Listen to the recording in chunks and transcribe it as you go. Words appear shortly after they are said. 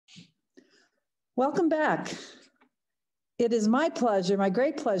Welcome back. It is my pleasure, my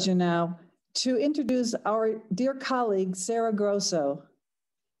great pleasure now, to introduce our dear colleague, Sarah Grosso.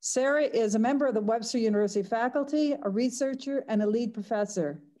 Sarah is a member of the Webster University faculty, a researcher, and a lead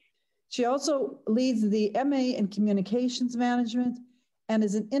professor. She also leads the MA in Communications Management and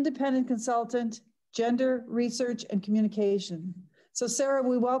is an independent consultant, gender research and communication. So Sarah,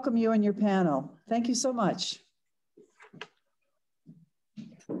 we welcome you on your panel. Thank you so much.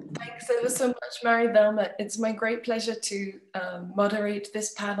 Thanks ever so much, Mary-Velma. It's my great pleasure to moderate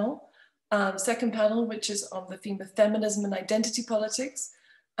this panel, second panel, which is on the theme of feminism and identity politics,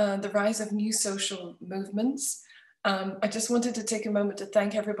 the rise of new social movements. I just wanted to take a moment to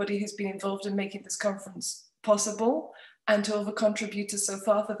thank everybody who's been involved in making this conference possible and to all the contributors so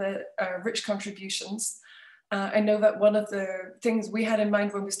far for their rich contributions. I know that one of the things we had in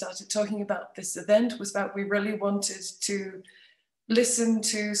mind when we started talking about this event was that we really wanted to listen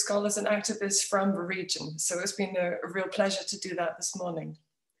to scholars and activists from the region. So it's been a real pleasure to do that this morning.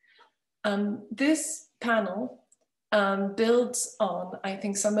 This panel builds on, I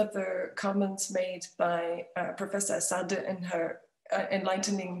think, some of the comments made by Professor Asada in her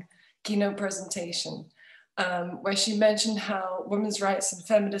enlightening keynote presentation, where she mentioned how women's rights and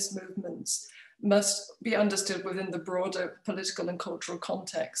feminist movements must be understood within the broader political and cultural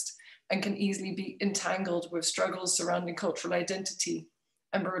context and can easily be entangled with struggles surrounding cultural identity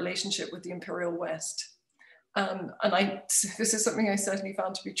and the relationship with the Imperial West. This is something I certainly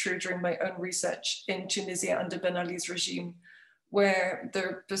found to be true during my own research in Tunisia under Ben Ali's regime, where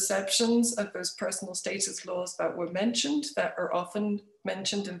the perceptions of those personal status laws that were mentioned, that are often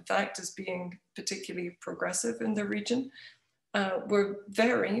mentioned in fact as being particularly progressive in the region, were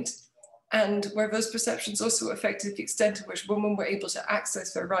varied, and where those perceptions also affected the extent to which women were able to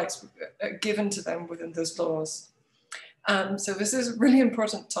access their rights given to them within those laws. So this is a really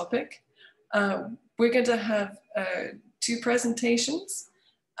important topic. We're going to have two presentations.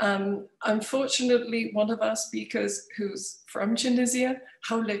 Unfortunately, one of our speakers who's from Tunisia,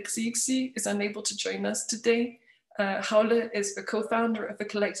 Haula Xixi, is unable to join us today. Haula is the co-founder of the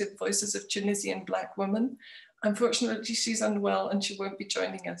collective Voices of Tunisian Black Women. Unfortunately, she's unwell and she won't be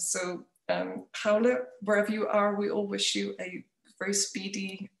joining us. So Haula, wherever you are, we all wish you a very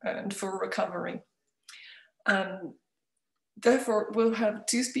speedy and full recovery. Therefore, we'll have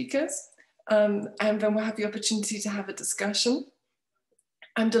two speakers and then we'll have the opportunity to have a discussion.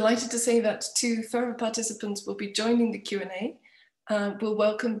 I'm delighted to say that two further participants will be joining the Q&A. We'll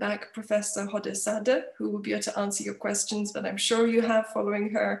welcome back Professor Hoda Sada, who will be able to answer your questions that I'm sure you have following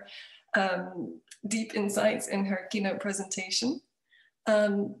her deep insights in her keynote presentation.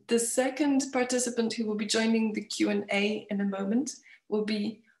 The second participant who will be joining the Q&A in a moment will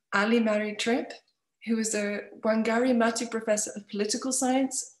be Ali Mari-Tripp, who is a Wangari Maathai Professor of Political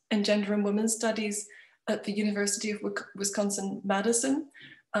Science and Gender and Women's Studies at the University of Wisconsin-Madison.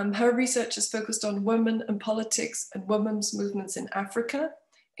 Her research is focused on women and politics and women's movements in Africa,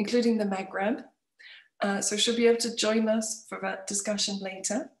 including the Maghreb. So she'll be able to join us for that discussion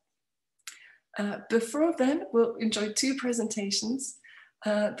later. Before then, we'll enjoy two presentations.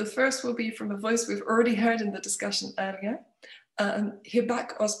 The first will be from a voice we've already heard in the discussion earlier,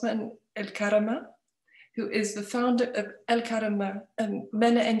 Hibak Osman El Karama, who is the founder of El Karama, a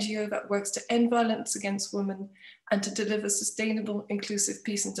MENA NGO that works to end violence against women and to deliver sustainable, inclusive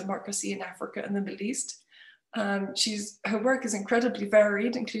peace and democracy in Africa and the Middle East. Her work is incredibly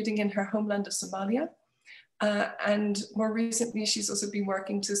varied, including in her homeland of Somalia. And more recently, she's also been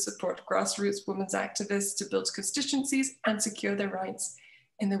working to support grassroots women's activists to build constituencies and secure their rights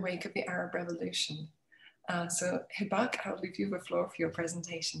in the wake of the Arab Revolution. So Hibak, I'll leave you the floor for your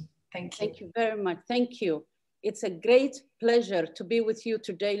presentation. Thank you. Thank you very much. Thank you. It's a great pleasure to be with you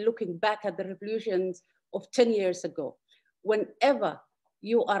today, looking back at the revolutions of 10 years ago. Whenever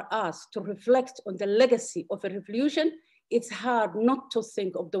you are asked to reflect on the legacy of a revolution, it's hard not to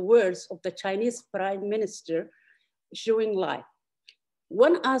think of the words of the Chinese Prime Minister, Zhou Enlai.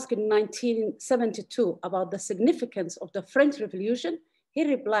 When asked in 1972 about the significance of the French Revolution, he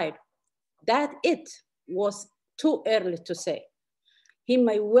replied that it was too early to say. He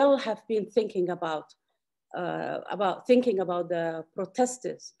may well have been thinking about the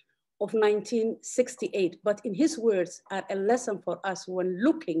protesters of 1968, but in his words are a lesson for us when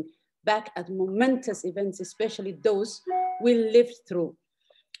looking back at momentous events, especially those we lived through.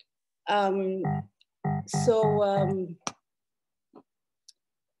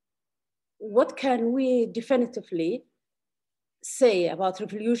 What can we definitively say about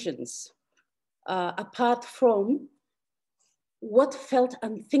revolutions apart from what felt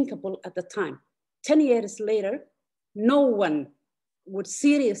unthinkable at the time? 10 years later, no one would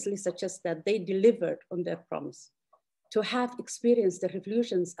seriously suggest that they delivered on their promise. To have experienced the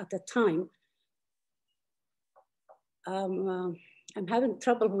revolutions at the time, I'm having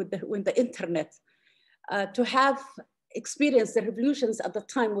trouble with the internet. To have experienced the revolutions at the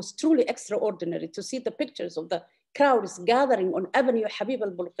time was truly extraordinary. To see the pictures of the crowds gathering on Avenue Habib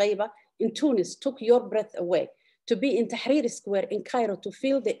al-Bulghaiba in Tunis took your breath away. To be in Tahrir Square in Cairo, to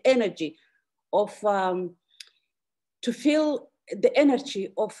feel the energy of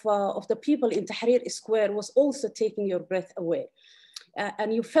the people in Tahrir Square was also taking your breath away.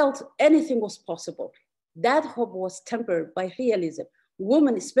 And you felt anything was possible. That hope was tempered by realism.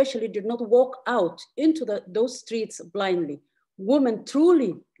 Women especially did not walk out into those streets blindly. Women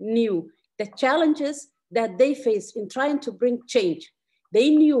truly knew the challenges that they faced in trying to bring change. They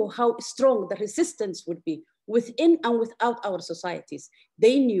knew how strong the resistance would be within and without our societies.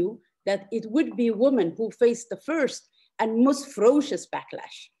 They knew that it would be women who faced the first and most ferocious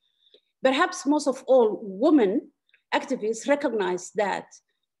backlash. Perhaps most of all, women activists recognized that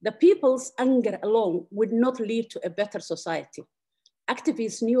the people's anger alone would not lead to a better society.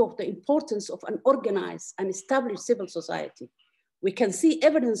 Activists knew of the importance of an organized and established civil society. We can see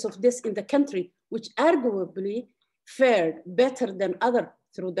evidence of this in the country, which arguably fared better than others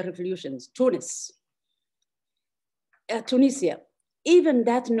through the revolutions, Tunisia. Even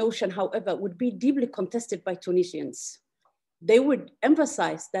that notion, however, would be deeply contested by Tunisians. They would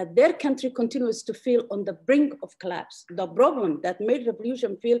emphasize that their country continues to feel on the brink of collapse. The problem that made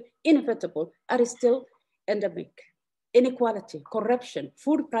revolution feel inevitable are still endemic. Inequality, corruption,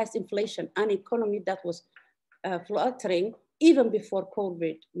 food price inflation, and economy that was fluttering even before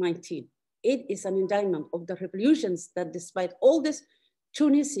COVID-19. It is an indictment of the revolutions that despite all this,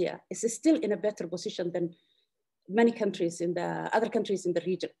 Tunisia is still in a better position than many countries other countries in the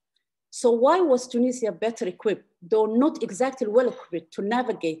region. So why was Tunisia better equipped, though not exactly well equipped, to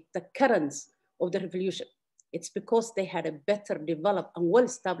navigate the currents of the revolution? It's because they had a better developed and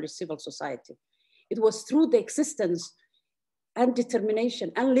well-established civil society. It was through the existence and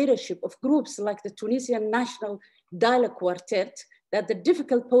determination and leadership of groups like the Tunisian National Dialogue Quartet that the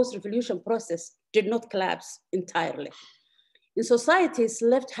difficult post-revolution process did not collapse entirely. In societies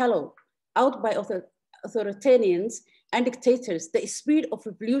left hollowed out by authoritarians and dictators, the speed of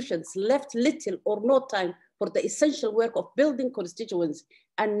revolutions left little or no time for the essential work of building constituents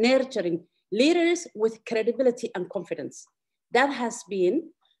and nurturing leaders with credibility and confidence. That has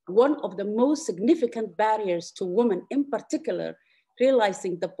been one of the most significant barriers to women, in particular,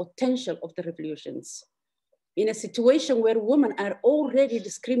 realizing the potential of the revolutions. In a situation where women are already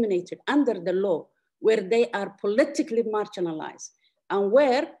discriminated under the law, where they are politically marginalized, and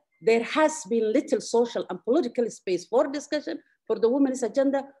where there has been little social and political space for discussion for the women's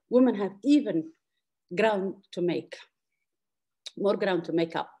agenda, women have even more ground to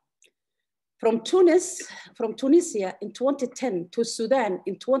make up. From Tunisia in 2010 to Sudan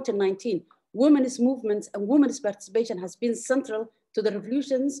in 2019, women's movements and women's participation has been central to the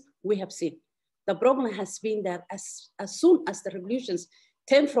revolutions we have seen. The problem has been that as soon as the revolutions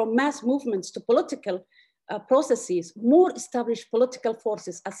turn from mass movements to political processes, more established political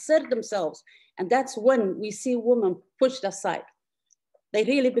forces assert themselves, and that's when we see women pushed aside. They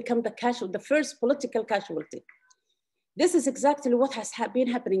really become the first political casualty. This is exactly what has been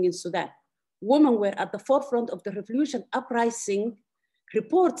happening in Sudan. Women were at the forefront of the revolution uprising.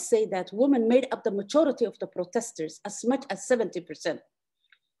 Reports say that women made up the majority of the protesters, as much as 70%.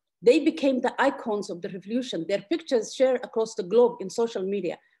 They became the icons of the revolution. Their pictures shared across the globe in social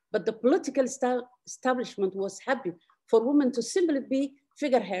media, but the political establishment was happy for women to simply be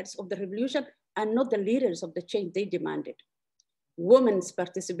figureheads of the revolution and not the leaders of the change they demanded. Women's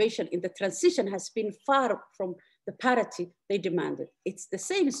participation in the transition has been far from the parity they demanded. It's the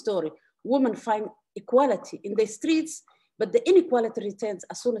same story. Women find equality in the streets, but the inequality returns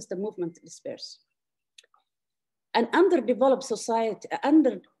as soon as the movement disperses. An underdeveloped society,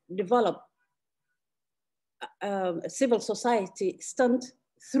 civil society stunned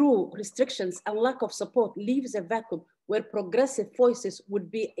through restrictions and lack of support leaves a vacuum where progressive voices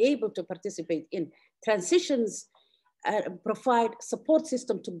would be able to participate in. Transitions provide support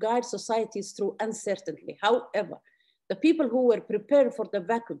system to guide societies through uncertainty. However, the people who were prepared for the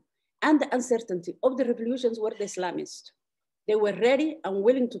vacuum and the uncertainty of the revolutions were the Islamists. They were ready and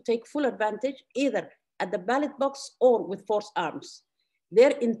willing to take full advantage either at the ballot box or with forced arms.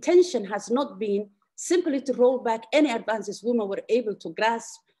 Their intention has not been simply to roll back any advances women were able to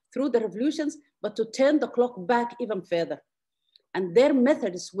grasp through the revolutions, but to turn the clock back even further. And their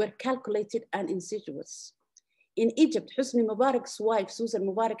methods were calculated and insidious. In Egypt, Hosni Mubarak's wife, Susan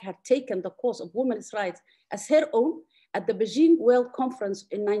Mubarak, had taken the cause of women's rights as her own At the Beijing World Conference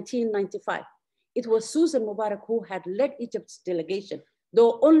in 1995, it was Susan Mubarak who had led Egypt's delegation,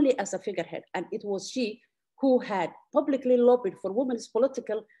 though only as a figurehead, and it was she who had publicly lobbied for women's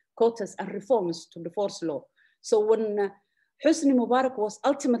political quotas and reforms to the forced law. So when Hosni Mubarak was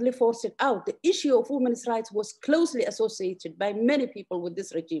ultimately forced out, the issue of women's rights was closely associated by many people with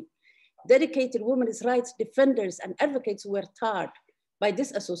this regime. Dedicated women's rights defenders and advocates were tarred by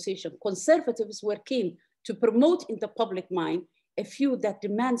this association. Conservatives were keen to promote in the public mind a view that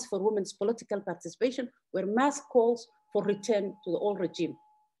demands for women's political participation were mass calls for return to the old regime.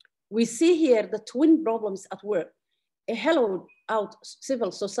 We see here the twin problems at work: a hollowed out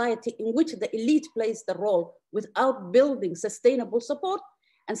civil society in which the elite plays the role without building sustainable support,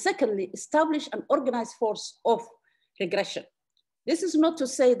 and secondly, establish an organized force of regression. This is not to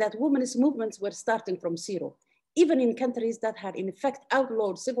say that women's movements were starting from zero. Even in countries that had in effect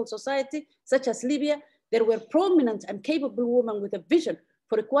outlawed civil society, such as Libya, there were prominent and capable women with a vision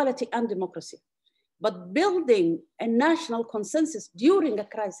for equality and democracy. But building a national consensus during a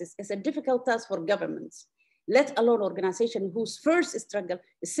crisis is a difficult task for governments, let alone organizations whose first struggle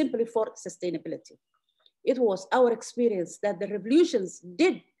is simply for sustainability. It was our experience that the revolutions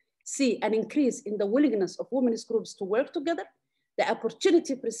did see an increase in the willingness of women's groups to work together. The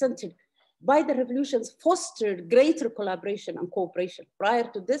opportunity presented by the revolutions fostered greater collaboration and cooperation. Prior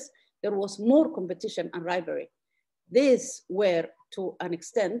to this, there was more competition and rivalry. These were, to an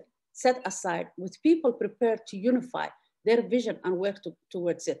extent, set aside with people prepared to unify their vision and work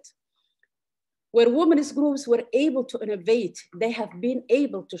towards it. Where women's groups were able to innovate, they have been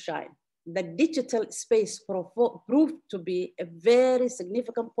able to shine. The digital space proved to be a very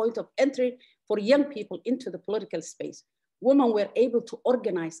significant point of entry for young people into the political space. Women were able to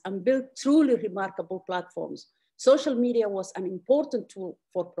organize and build truly remarkable platforms. Social media was an important tool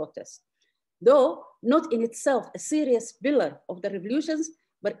for protest. Though not in itself a serious pillar of the revolutions,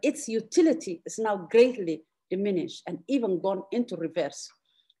 but its utility is now greatly diminished and even gone into reverse.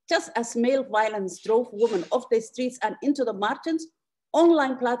 Just as male violence drove women off the streets and into the margins,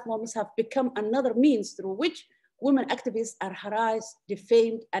 online platforms have become another means through which women activists are harassed,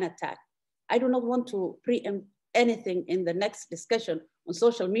 defamed, and attacked. I do not want to preempt anything in the next discussion on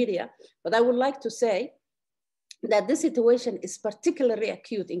social media, but I would like to say that this situation is particularly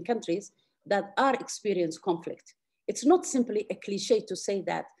acute in countries that are experiencing conflict. It's not simply a cliche to say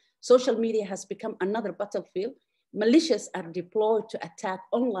that social media has become another battlefield. Militias are deployed to attack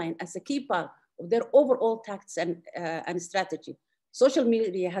online as a key part of their overall tactics and strategy. Social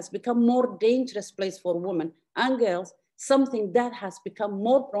media has become more dangerous place for women and girls, something that has become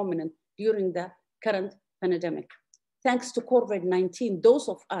more prominent during the current pandemic. Thanks to COVID-19, those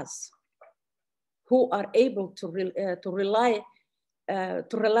of us who are able to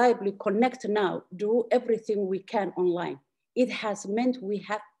reliably connect now do everything we can online. It has meant we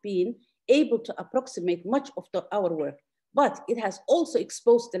have been able to approximate much of our work, but it has also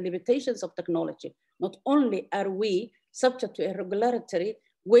exposed the limitations of technology. Not only are we subject to a regulatory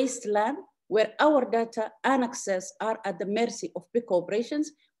wasteland where our data and access are at the mercy of big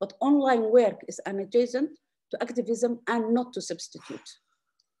corporations, but online work is an adjacent to activism and not to substitute.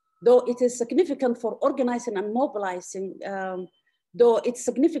 Though it is significant for organizing and mobilizing, though its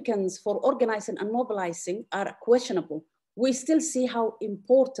significance for organizing and mobilizing are questionable, we still see how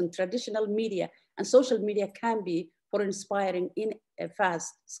important traditional media and social media can be for inspiring in a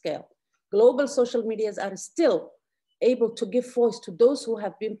fast scale. Global social medias are still able to give voice to those who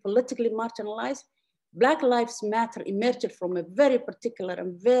have been politically marginalized. Black Lives Matter emerged from a very particular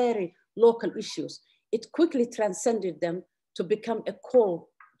and very local issues. It quickly transcended them to become a call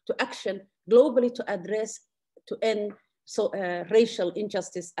to action globally to address, to end racial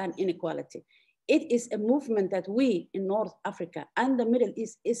injustice and inequality. It is a movement that we in North Africa and the Middle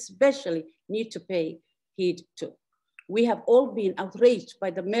East especially need to pay heed to. We have all been outraged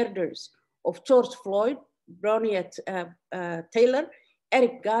by the murders of George Floyd, Breonna Taylor,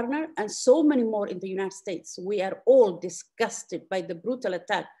 Eric Garner, and so many more in the United States. We are all disgusted by the brutal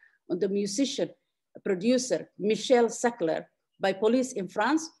attack on the musician, producer, Michel Sackler by police in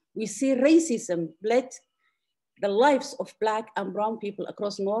France. We see racism bled the lives of Black and brown people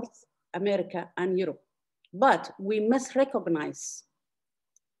across North America and Europe. But we must recognize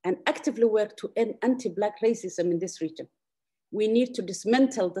and actively work to end anti-Black racism in this region. We need to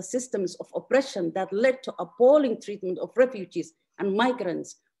dismantle the systems of oppression that led to appalling treatment of refugees and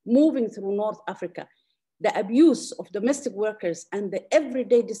migrants moving through North Africa, the abuse of domestic workers, and the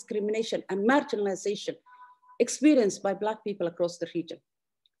everyday discrimination and marginalization experienced by Black people across the region.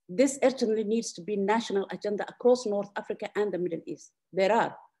 This urgently needs to be a national agenda across North Africa and the Middle East. There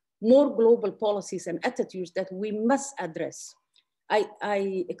are more global policies and attitudes that we must address.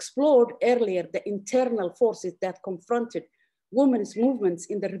 I explored earlier the internal forces that confronted women's movements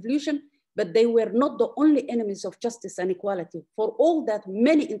in the revolution, but they were not the only enemies of justice and equality. For all that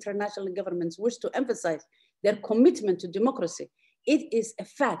many international governments wish to emphasize their commitment to democracy, it is a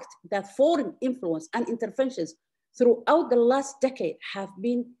fact that foreign influence and interventions throughout the last decade have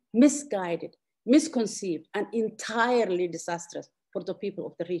been misguided, misconceived, and entirely disastrous for the people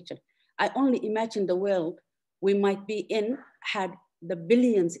of the region. I only imagine the world we might be in had the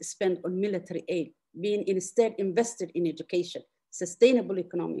billions spent on military aid being instead invested in education, sustainable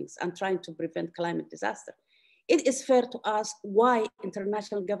economics, and trying to prevent climate disaster. It is fair to ask why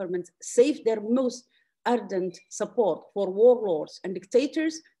international governments save their most ardent support for warlords and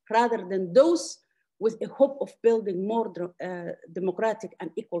dictators rather than those with a hope of building more democratic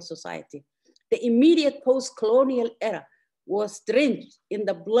and equal society. The immediate post-colonial era was drenched in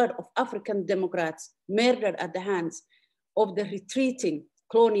the blood of African democrats murdered at the hands of the retreating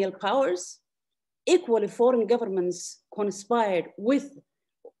colonial powers. Equally, foreign governments conspired with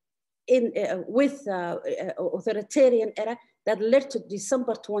authoritarian era that led to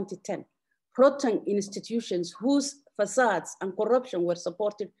December 2010, prodding institutions whose facades and corruption were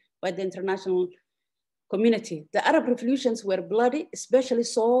supported by the international community. The Arab revolutions were bloody, especially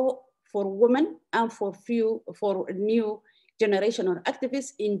so for women and for a new generation of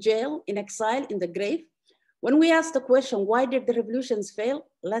activists in jail, in exile, in the grave. When we ask the question, why did the revolutions fail?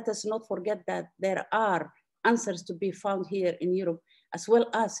 Let us not forget that there are answers to be found here in Europe, as well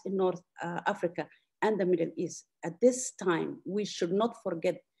as in North Africa and the Middle East. At this time, we should not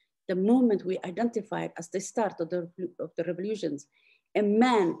forget the moment we identified as the start of the revolutions. A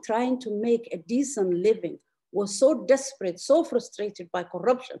man trying to make a decent living was so desperate, so frustrated by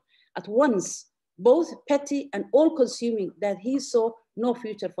corruption, at once both petty and all-consuming, that he saw no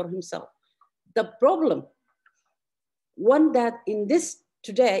future for himself. The problem, one that in this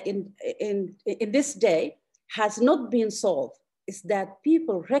day has not been solved, is that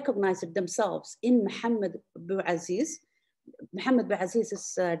people recognize themselves in Mohammed Bouaziz's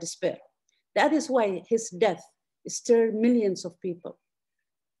despair. That is why his death stirred millions of people.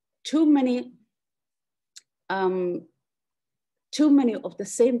 Too many of the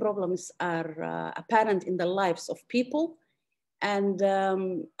same problems are apparent in the lives of people, and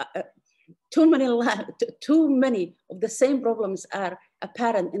too many of the same problems are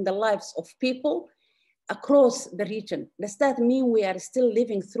apparent in the lives of people across the region. Does that mean we are still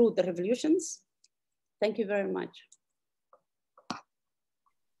living through the revolutions? Thank you very much.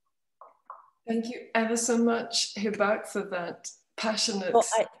 Thank you ever so much, Hibak, for that passionate.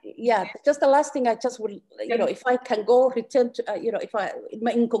 Yeah, just the last thing I just would, if I can go return to,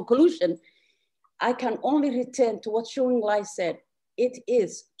 in conclusion, I can only return to what Shun Lai said. It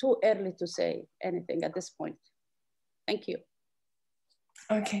is too early to say anything at this point. Thank you.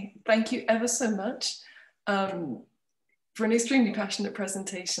 Okay, thank you ever so much for an extremely passionate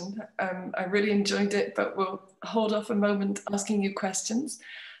presentation. I really enjoyed it, but we'll hold off a moment asking you questions.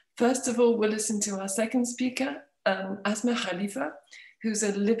 First of all, we'll listen to our second speaker, Asma Khalifa, who's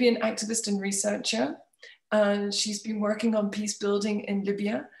a Libyan activist and researcher. She's been working on peace building in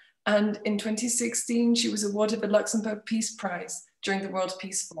Libya. And in 2016, she was awarded the Luxembourg Peace Prize during the World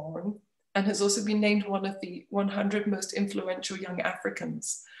Peace Forum, and has also been named one of the 100 most influential young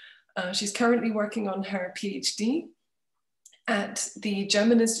Africans. She's currently working on her PhD at the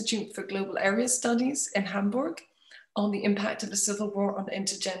German Institute for Global Area Studies in Hamburg on the impact of the civil war on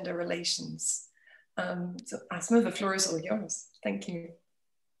intergender relations. So Asma, the floor is all yours. Thank you.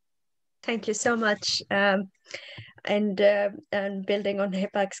 Thank you so much. And building on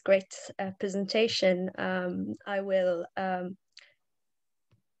Hibak's great presentation, I will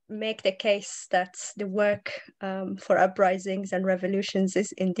make the case that the work for uprisings and revolutions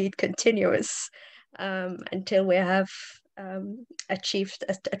is indeed continuous until we have achieved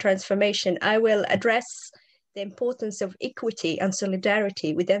a transformation. I will address the importance of equity and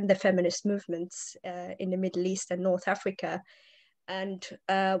solidarity within the feminist movements in the Middle East and North Africa. And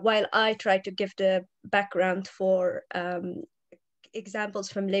while I try to give the background for examples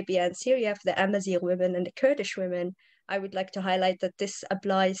from Libya and Syria, for the Amazigh women and the Kurdish women, I would like to highlight that this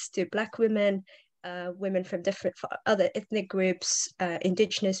applies to Black women, women from other ethnic groups,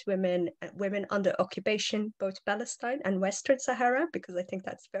 indigenous women, women under occupation, both Palestine and Western Sahara, because I think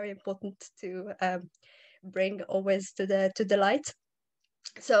that's very important to bring always to the light.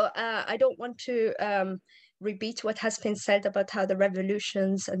 So I don't want to repeat what has been said about how the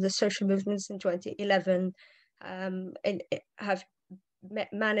revolutions and the social movements in 2011 have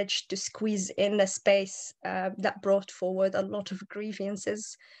managed to squeeze in a space that brought forward a lot of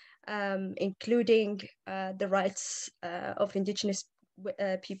grievances including the rights of indigenous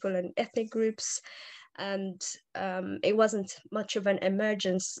people and ethnic groups. And it wasn't much of an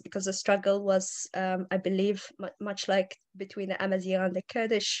emergence because the struggle was, I believe, much like between the Amazigh and the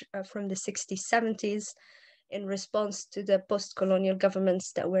Kurdish from the 60s, 70s, in response to the post-colonial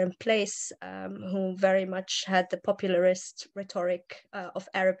governments that were in place, who very much had the popularist rhetoric of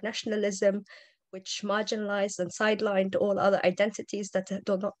Arab nationalism, which marginalized and sidelined all other identities that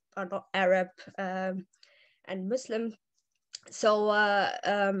are not Arab and Muslim. So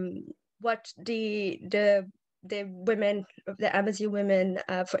what the women, the Amazigh women,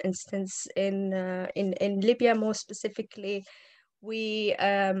 for instance, in Libya more specifically, we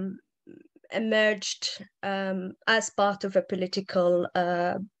emerged as part of a political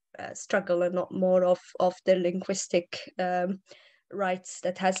struggle and not more of the linguistic rights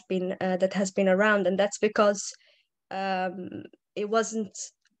that has been around. And that's because it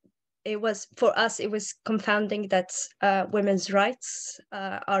was for us, it was confounding that women's rights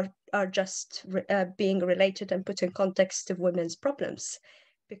are just being related and put in context of women's problems,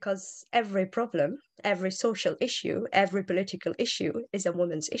 because every problem, every social issue, every political issue is a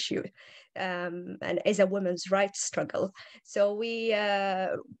woman's issue, and is a women's rights struggle. So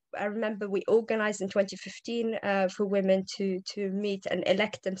I remember we organized in 2015 for women to meet and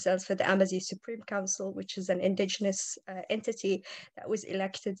elect themselves for the Amazigh Supreme Council, which is an indigenous entity that was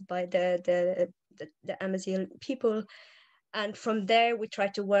elected by the Amazigh people. And from there, we try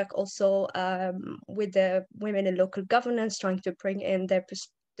to work also with the women in local governance, trying to bring in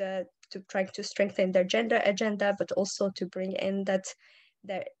trying to strengthen their gender agenda, but also to bring in that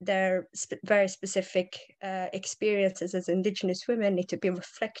their very specific experiences as indigenous women need to be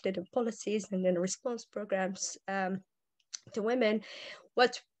reflected in policies and in response programs to women.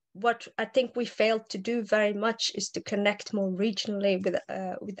 What I think we failed to do very much is to connect more regionally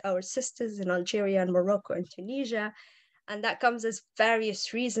with our sisters in Algeria and Morocco and Tunisia. And that comes as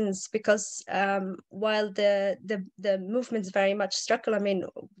various reasons, because while the movements very much struggle, I mean,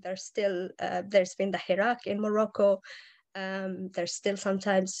 there's been the Hirak in Morocco, there's still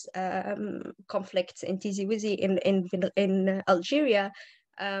sometimes conflicts in Tizi Wizi in Algeria,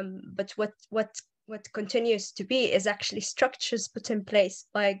 but what continues to be is actually structures put in place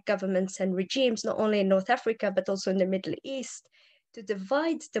by governments and regimes, not only in North Africa, but also in the Middle East, to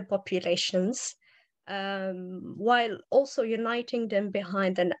divide the populations, while also uniting them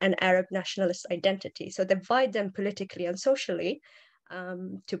behind an Arab nationalist identity. So divide them politically and socially,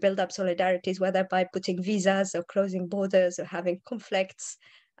 to build up solidarities, whether by putting visas or closing borders or having conflicts.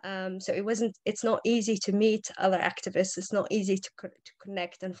 So it's not easy to meet other activists. It's not easy to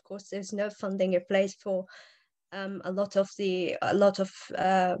connect. And of course, there's no funding in place for a lot of the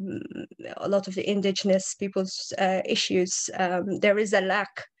indigenous people's issues. There is a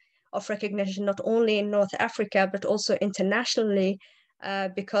lack of recognition, not only in North Africa, but also internationally,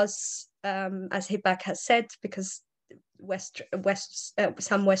 because as Hipak has said, because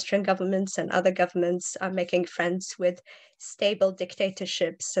some Western governments and other governments are making friends with stable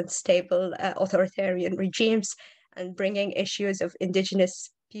dictatorships and stable authoritarian regimes, and bringing issues of indigenous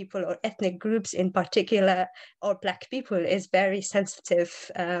people or ethnic groups in particular, or Black people, is very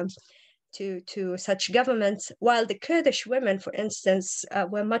sensitive to such governments. While the Kurdish women, for instance,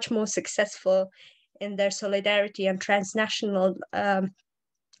 were much more successful in their solidarity and transnational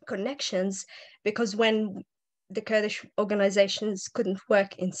connections, because when the Kurdish organizations couldn't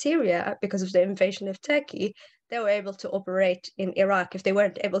work in Syria because of the invasion of Turkey, they were able to operate in Iraq. If they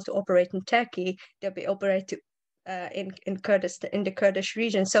weren't able to operate in Turkey, they'll be operating in the Kurdish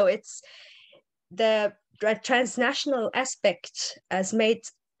region. So it's the transnational aspect has made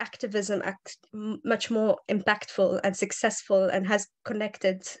activism much more impactful and successful, and has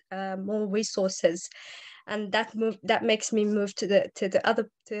connected more resources. And that makes me move to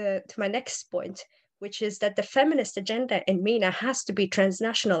my next point, which is that the feminist agenda in MENA has to be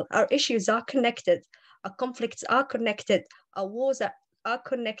transnational. Our issues are connected, our conflicts are connected, our wars are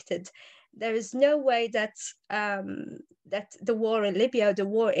connected. There is no way that the war in Libya, the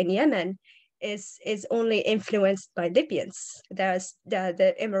war in Yemen, is only influenced by Libyans. There's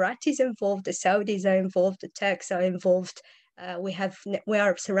the Emiratis involved, the Saudis are involved, the Turks are involved. We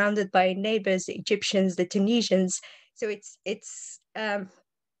are surrounded by neighbors, the Egyptians, the Tunisians. So it's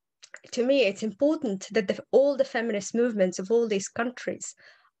to me, it's important that all the feminist movements of all these countries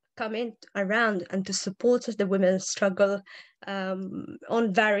come in around and to support the women's struggle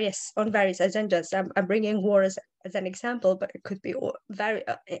on various agendas. I'm bringing war as an example, but it could be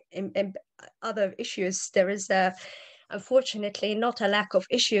in other issues. There is unfortunately not a lack of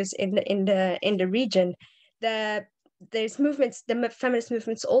issues in the region. there's movements, the feminist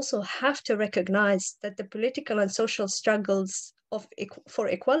movements also have to recognize that the political and social struggles for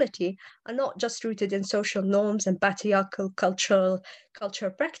equality are not just rooted in social norms and patriarchal cultural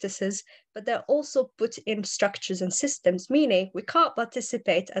practices, but they're also put in structures and systems, meaning we can't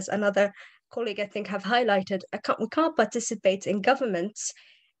participate, as another colleague I think have highlighted, we can't participate in governments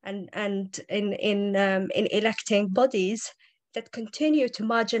and in electing bodies that continue to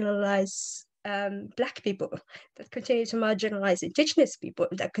marginalize Black people, that continue to marginalize Indigenous people,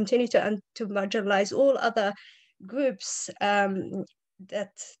 that continue to marginalize all other groups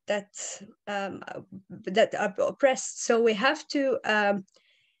that are oppressed. So we have to,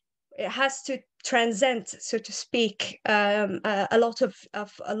 it has to transcend, so to speak, a lot of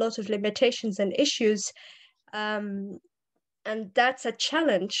limitations and issues, and that's a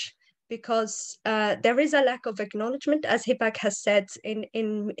challenge, because there is a lack of acknowledgement, as Hibak has said, in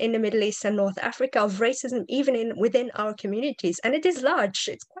the Middle East and North Africa, of racism, even within our communities. And it is large,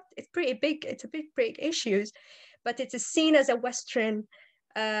 it's pretty big, it's a big issue, but it is seen as a Western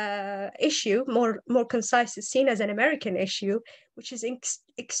issue, more concise, is seen as an American issue, which is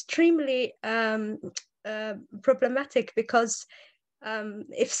extremely problematic, because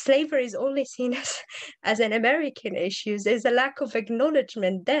if slavery is only seen as an American issue, there's a lack of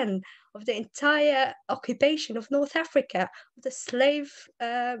acknowledgement then of the entire occupation of North Africa, the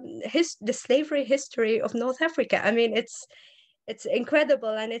slavery history of North Africa. I mean, it's incredible,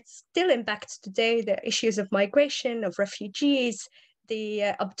 and it still impacts today the issues of migration, of refugees,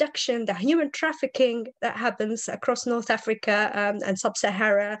 the abduction, the human trafficking that happens across North Africa and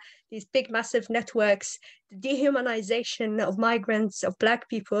Sub-Sahara, these big massive networks, the dehumanization of migrants, of Black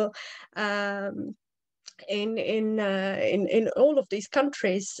people in all of these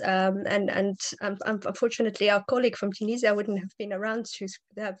countries, and unfortunately our colleague from Tunisia wouldn't have been around to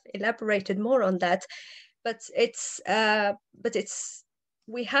have elaborated more on that. But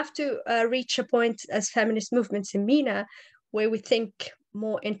we have to reach a point as feminist movements in MENA where we think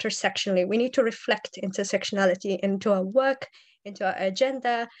more intersectionally. We need to reflect intersectionality into our work, into our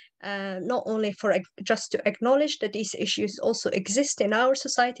agenda, not only just to acknowledge that these issues also exist in our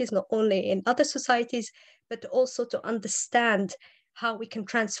societies, not only in other societies, but also to understand how we can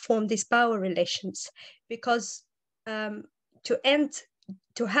transform these power relations. Because to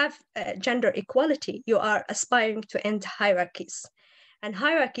have gender equality, you are aspiring to end hierarchies. And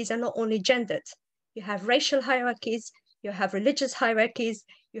hierarchies are not only gendered. You have racial hierarchies, you have religious hierarchies,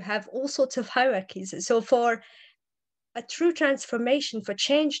 you have all sorts of hierarchies. So for a true transformation, for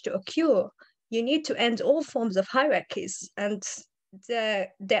change to occur, you need to end all forms of hierarchies. And they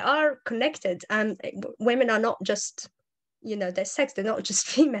are connected, and women are not just, their sex, they're not just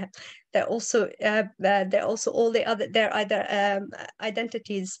female, they're also all the other, they're either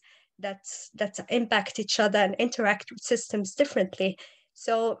identities that impact each other and interact with systems differently.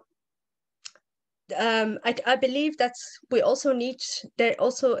 So I believe that there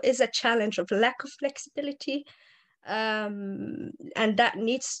also is a challenge of lack of flexibility, and that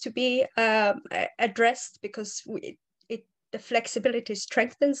needs to be addressed, because the flexibility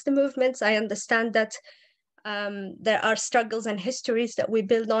strengthens the movements. I understand that there are struggles and histories that we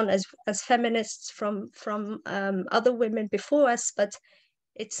build on as feminists from other women before us, but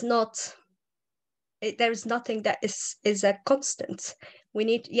it's not. There's nothing that is a constant.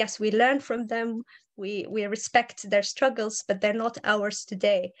 We learn from them, we respect their struggles, but they're not ours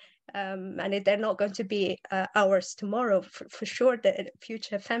today, and they're not going to be ours tomorrow. For sure, the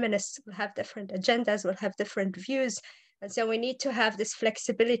future feminists will have different agendas, will have different views, and so we need to have this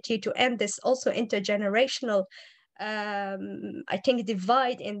flexibility to end this also intergenerational, I think,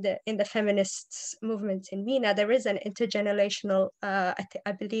 divide in the feminist movement in MENA. There is an intergenerational, I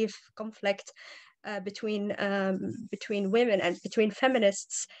believe, conflict between women and between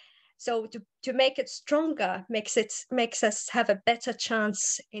feminists. So to make it stronger makes us have a better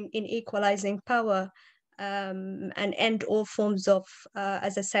chance in equalizing power, and end all forms of,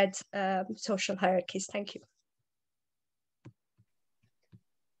 as I said, social hierarchies. Thank you.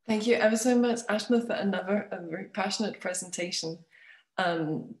 Thank you ever so much, Ashna, for a very passionate presentation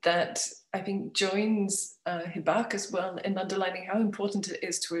that I think joins Hibak as well in underlining how important it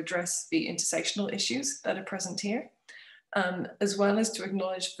is to address the intersectional issues that are present here, as well as to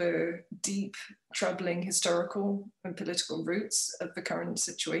acknowledge the deep, troubling historical and political roots of the current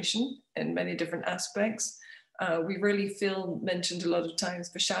situation in many different aspects. We really feel mentioned a lot of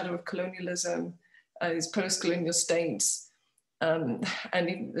times the shadow of colonialism, these post-colonial states, and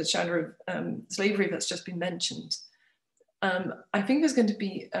even the shadow of slavery that's just been mentioned. I think there's going to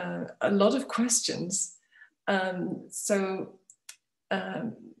be a lot of questions.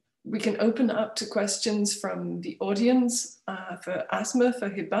 we can open up to questions from the audience for Asma, for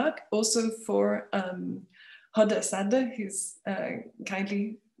Hibak, also for Hoda Sadda, who's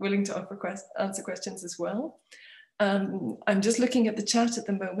kindly willing to answer questions as well. I'm just looking at the chat at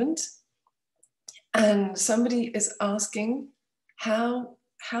the moment, and somebody is asking, how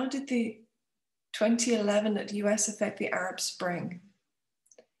did the 2011 at US affect the Arab Spring?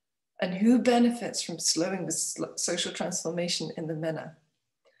 And who benefits from slowing the social transformation in the MENA?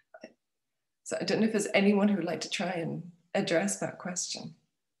 So I don't know if there's anyone who would like to try and address that question.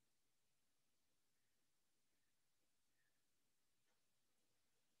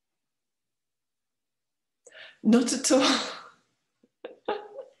 Not at all.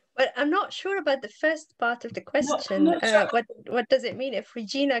 But I'm not sure about the first part of the question. Not sure. What does it mean if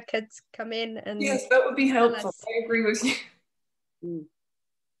Regina could come in and yes, that would be helpful. I agree with you.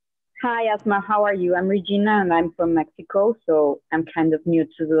 Hi, Asma. How are you? I'm Regina, and I'm from Mexico, so I'm kind of new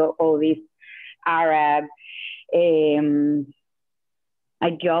to all this Arab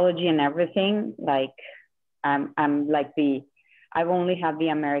ideology and everything. Like, I'm like I've only had the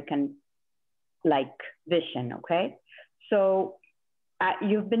American like vision. Okay, so.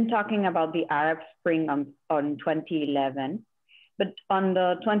 You've been talking about the Arab Spring on 2011, but on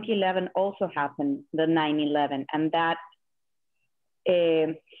the 2011 also happened the 9/11, and that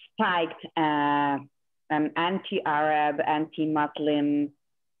spiked an anti-Arab, anti-Muslim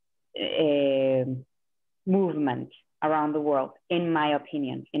movement around the world, in my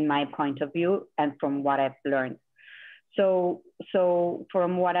opinion, in my point of view, and from what I've learned. So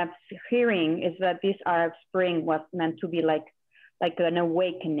from what I'm hearing is that this Arab Spring was meant to be like an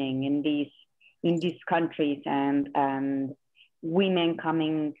awakening in these countries, and women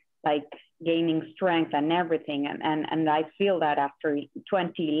coming, like gaining strength and everything. And I feel that after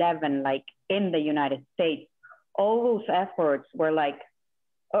 2011, like in the United States, all those efforts were like,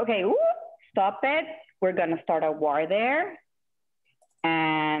 okay, stop it. We're gonna start a war there.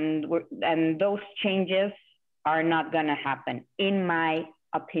 And those changes are not gonna happen, in my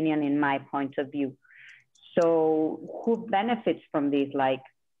opinion, in my point of view. So who benefits from this? Like,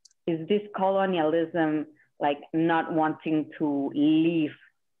 is this colonialism like not wanting to leave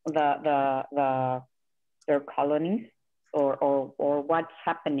their colonies, or what's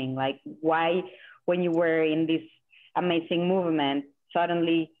happening? Like, why, when you were in this amazing movement,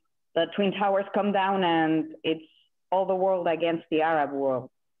 suddenly the Twin Towers come down and it's all the world against the Arab world?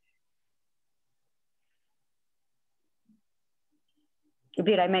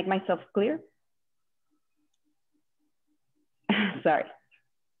 Did I make myself clear? Sorry.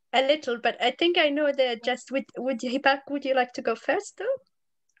 A little, but I think I know that. Just would you like to go first, though?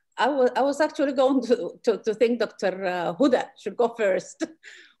 I was actually going to think Dr. Huda should go first,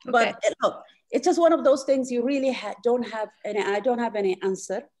 but okay. Look, it's just one of those things you really don't have any. I don't have any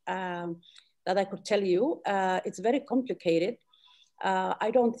answer that I could tell you. It's very complicated.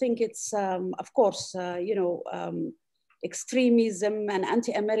 I don't think it's, of course, extremism and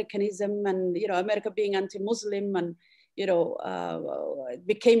anti-Americanism, and America being anti-Muslim, and it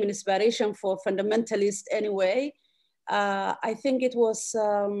became an inspiration for fundamentalists anyway. I think it was,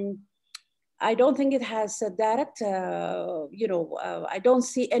 I don't think it has a direct, I don't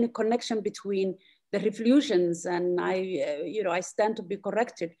see any connection between the revolutions, and I stand to be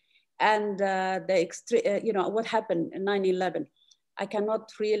corrected, and what happened in 9/11. I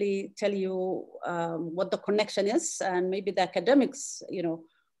cannot really tell you what the connection is, and maybe the academics,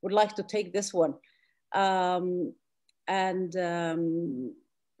 would like to take this one.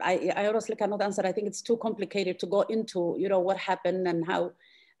 I honestly cannot answer. I think it's too complicated to go into, what happened and how.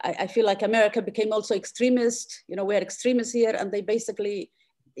 I feel like America became also extremist. We're extremists here, and they basically,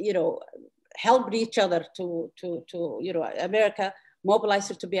 helped each other to America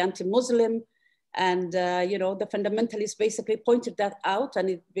mobilized to be anti-Muslim, and the fundamentalists basically pointed that out, and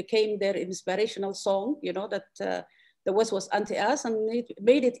it became their inspirational song. That the West was anti-us, and it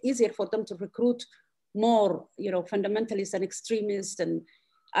made it easier for them to recruit more, fundamentalists and extremists, and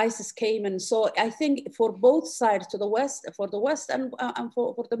ISIS came. And so I think for both sides, for the West and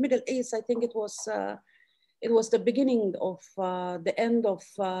for the Middle East, I think it was the beginning of the end of,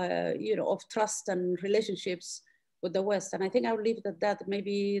 of trust and relationships with the West. And I think I will leave it at that.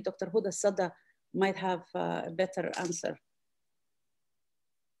 Maybe Dr. Hoda Sadda might have a better answer.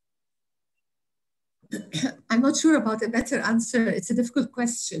 I'm not sure about a better answer. It's a difficult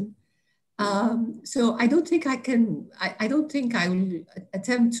question. So I don't think I will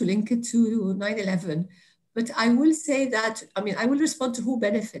attempt to link it to 9/11, but I will say that, I will respond to who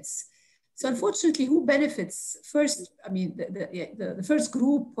benefits. So unfortunately, who benefits first, the first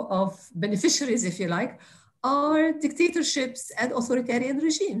group of beneficiaries, if you like, are dictatorships and authoritarian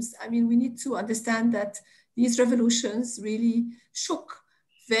regimes. I mean, we need to understand that these revolutions really shook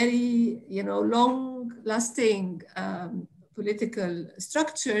very, long-lasting political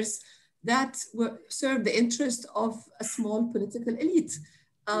structures that served the interest of a small political elite.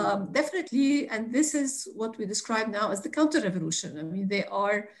 Definitely, and this is what we describe now as the counter-revolution. I mean, they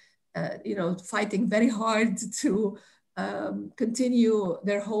are, fighting very hard to continue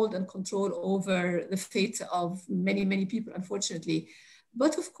their hold and control over the fate of many, many people, unfortunately.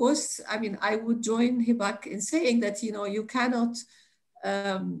 But of course, I mean, I would join Hibak in saying that, you cannot,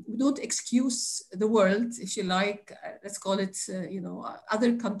 we don't excuse the world, if you like, let's call it,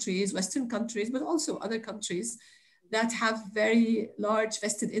 other countries, Western countries, but also other countries that have very large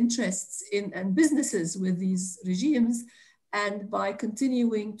vested interests in and businesses with these regimes. And by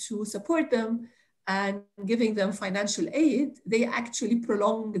continuing to support them and giving them financial aid, they actually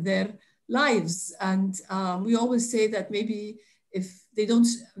prolong their lives. And we always say that maybe if they don't,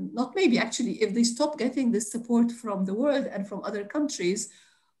 not maybe actually, if they stop getting this support from the world and from other countries,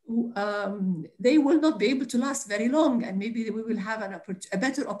 they will not be able to last very long. And maybe we will have a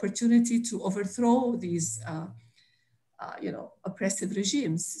better opportunity to overthrow these oppressive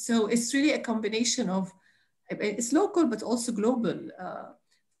regimes. So it's really a combination of, it's local, but also global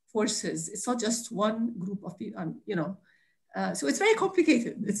forces. It's not just one group of people, so it's very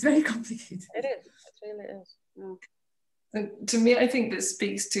complicated. It's very complicated. It is, it really is. Yeah. And to me, I think this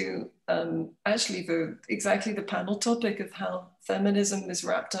speaks to actually exactly the panel topic of how feminism is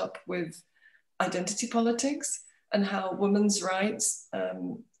wrapped up with identity politics and how women's rights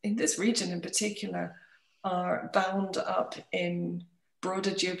in this region in particular are bound up in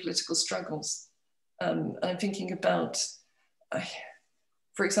broader geopolitical struggles. I'm thinking about,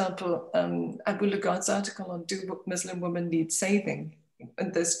 for example, Abu Lughad's article on Do Muslim Women Need Saving?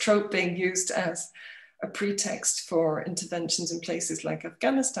 And this trope being used as a pretext for interventions in places like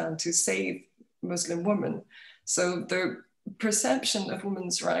Afghanistan to save Muslim women. So the perception of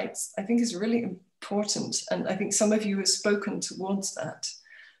women's rights, I think, is really important. And I think some of you have spoken towards that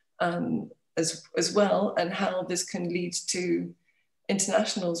as well, and how this can lead to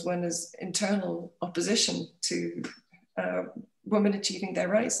international as well as internal opposition to women achieving their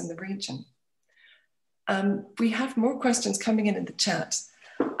rights in the region. We have more questions coming in the chat.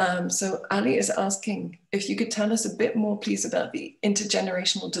 So Ali is asking if you could tell us a bit more, please, about the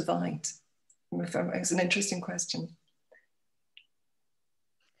intergenerational divide. It's an interesting question.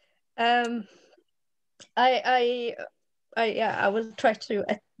 I will try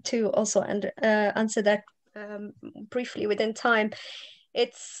to also answer that briefly within time.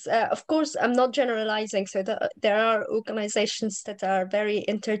 It's of course, I'm not generalizing, so there are organizations that are very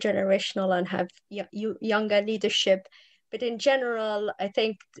intergenerational and have younger leadership, but in general, I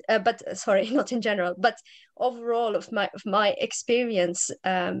think, not in general, but overall of my experience,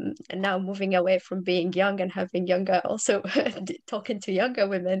 and now moving away from being young and having younger, also talking to younger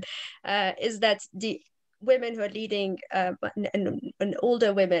women, is that the women who are leading and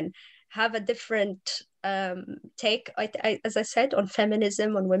older women have a different take, as I said, on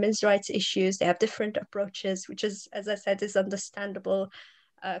feminism, on women's rights issues. They have different approaches, which is, as I said, is understandable,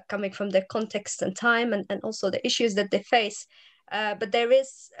 coming from their context and time, and also the issues that they face. But there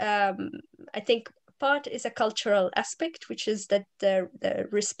is, I think, part is a cultural aspect, which is that the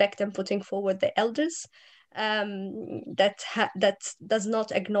respect and putting forward the elders, that does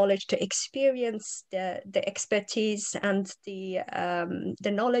not acknowledge the experience, the expertise, and the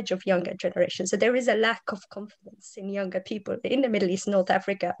knowledge of younger generations. So there is a lack of confidence in younger people in the Middle East, North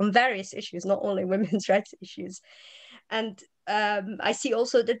Africa, on various issues, not only women's rights issues. And I see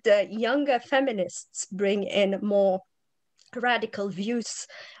also that the younger feminists bring in more radical views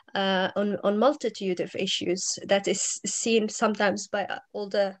on multitude of issues that is seen sometimes by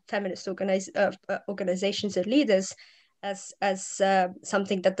older feminist organizations and leaders as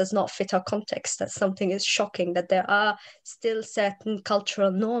something that does not fit our context, that something is shocking, that there are still certain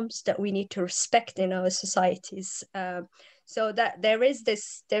cultural norms that we need to respect in our societies. So that there is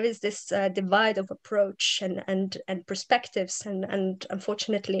this divide of approach and perspectives, and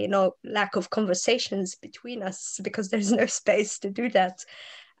unfortunately, lack of conversations between us, because there's no space to do that.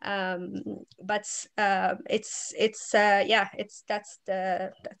 But that's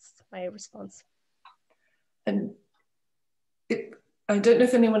my response. And I don't know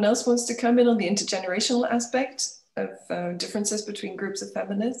if anyone else wants to come in on the intergenerational aspect of differences between groups of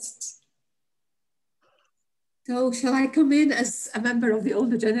feminists. So shall I come in as a member of the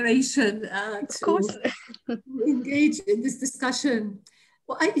older generation of course. to engage in this discussion?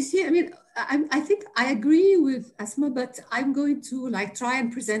 Well, you see, I mean, I think I agree with Asma, but I'm going to like try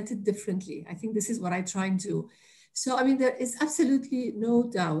and present it differently. I think this is what I try and do. So, I mean, there is absolutely no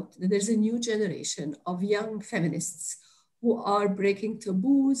doubt that there's a new generation of young feminists who are breaking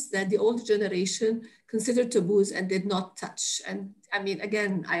taboos that the old generation considered taboos and did not touch. And I mean,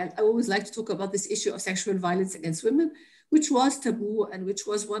 again, I always like to talk about this issue of sexual violence against women, which was taboo and which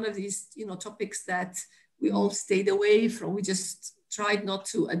was one of these, topics that we all stayed away from. We just tried not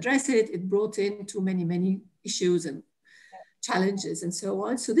to address it. It brought in too many, many issues and challenges and so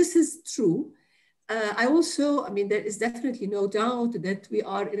on. So this is true. I mean, there is definitely no doubt that we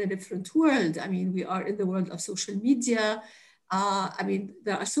are in a different world. I mean, we are in the world of social media. I mean,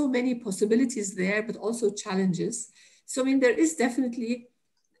 there are so many possibilities there, but also challenges. So, I mean, there is definitely,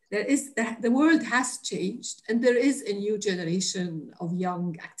 the world has changed and there is a new generation of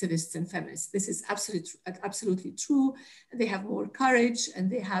young activists and feminists. This is absolutely true. And they have more courage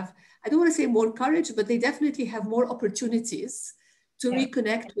and they have, I don't want to say more courage, but they definitely have more opportunities to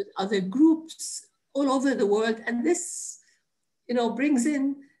reconnect with other groups all over the world. And this, brings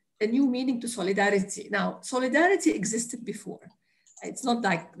in a new meaning to solidarity. Now, solidarity existed before. It's not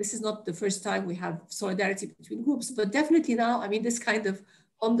like, this is not the first time we have solidarity between groups, but definitely now, I mean, this kind of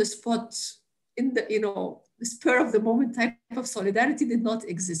on the spot, in the, the spur of the moment type of solidarity did not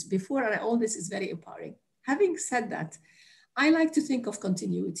exist before. And all this is very empowering. Having said that, I like to think of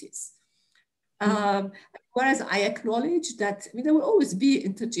continuities. Whereas I acknowledge that, I mean, there will always be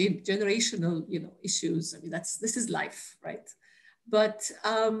intergenerational, issues. I mean, this is life, right? But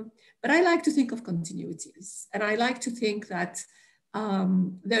I like to think of continuities, and I like to think that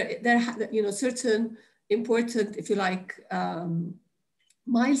there, certain important, if you like,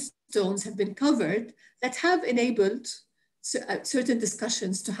 milestones have been covered that have enabled certain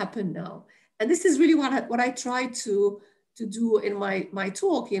discussions to happen now. And this is really what I try to do in my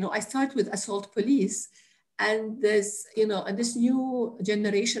talk. I start with assault police, and there's, and this new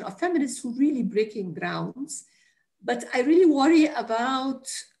generation of feminists who really breaking grounds. But I really worry about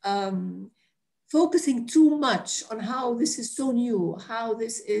focusing too much on how this is so new, how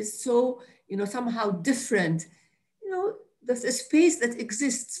this is so, somehow different. There's a space that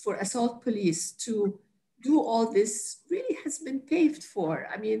exists for assault police to do all this really has been paved for.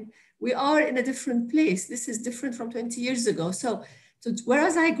 I mean, we are in a different place. This is different from 20 years ago. So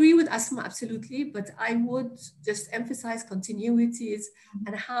whereas I agree with Asma, absolutely, but I would just emphasize continuities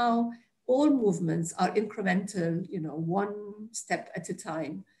and how all movements are incremental, one step at a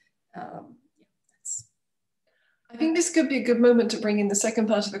time. I think this could be a good moment to bring in the second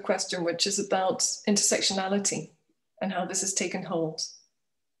part of the question, which is about intersectionality and how this has taken hold.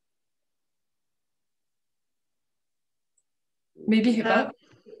 Maybe Hiba,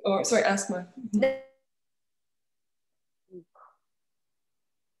 or sorry, Asma.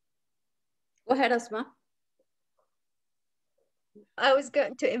 Go ahead, Asma. I was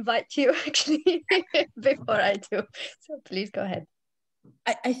going to invite you actually before I do, so please go ahead.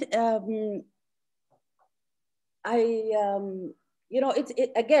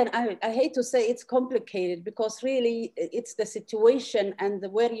 Again, I hate to say it's complicated, because really it's the situation and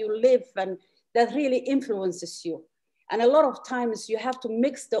where you live and that really influences you. And a lot of times you have to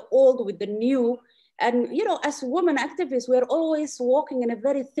mix the old with the new. And, as women activists, we're always walking in a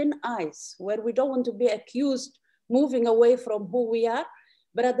very thin ice where we don't want to be accused moving away from who we are.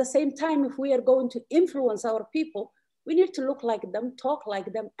 But at the same time, if we are going to influence our people, we need to look like them, talk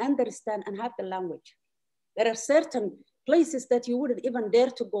like them, understand, and have the language. There are certain places that you wouldn't even dare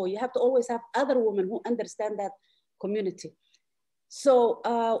to go. You have to always have other women who understand that community. So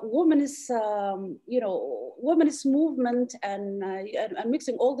women's movement and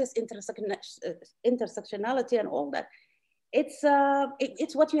mixing all this intersectionality and all that,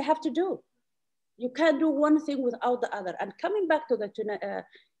 it's what you have to do. You can't do one thing without the other. And coming back to the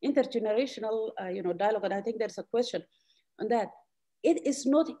intergenerational dialogue, and I think there's a question on that. It is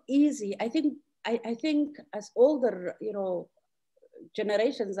not easy. I think as older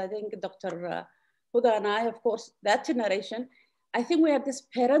generations, I think Dr. Huda and I, of course, that generation, I think we have this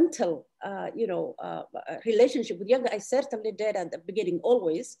parental, relationship with younger. I certainly did at the beginning,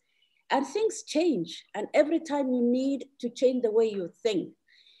 always. And things change. And every time you need to change the way you think.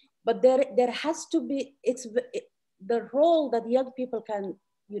 But there has to be, the role that young people can,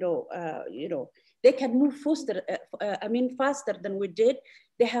 they can move faster, faster than we did.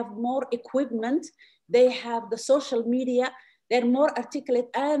 They have more equipment. They have the social media. They're more articulate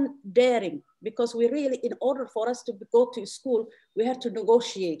and daring, because we really, in order for us to go to school, we have to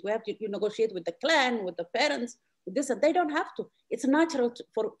negotiate. We have to negotiate with the clan, with the parents, with this, and they don't have to. It's natural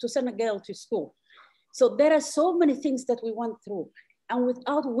to send a girl to school. So there are so many things that we went through. And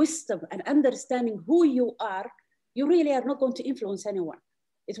without wisdom and understanding who you are, you really are not going to influence anyone.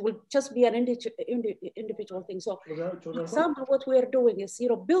 It will just be an individual thing. So, for example, what we are doing is,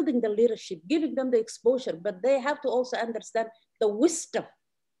 building the leadership, giving them the exposure, but they have to also understand the wisdom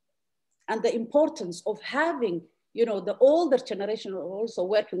and the importance of having, the older generation also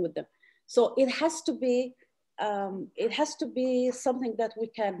working with them. So it has to be something that we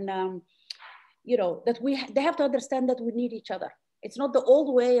can, they have to understand that we need each other. It's not the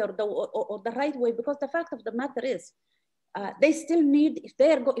old way or the right way, because the fact of the matter is, they still need, if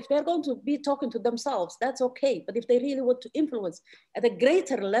they're going to be talking to themselves, that's okay. But if they really want to influence at a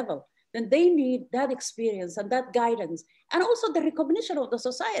greater level, then they need that experience and that guidance, and also the recognition of the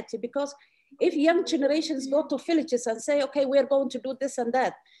society. Because if young generations go to villages and say, okay, we're going to do this and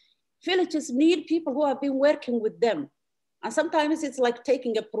that, villages need people who have been working with them. And sometimes it's like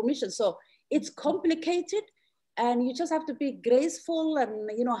taking a permission. So it's complicated, and you just have to be graceful and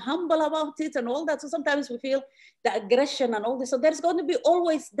humble about it and all that. So sometimes we feel the aggression and all this. So there's going to be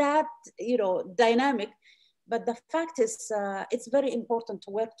always that dynamic. But the fact is, it's very important to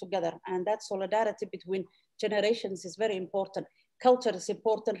work together, and that solidarity between generations is very important. Culture is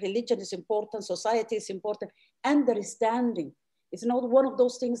important, religion is important, society is important. Understanding is not one of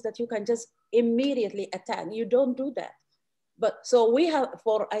those things that you can just immediately attack. You don't do that. But so we have,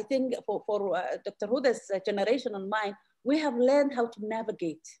 I think for Dr. Huda's generation and mine, we have learned how to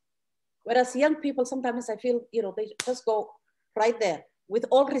navigate. Whereas young people, sometimes I feel, they just go right there, with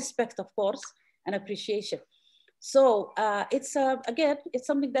all respect, of course, and appreciation. So again, it's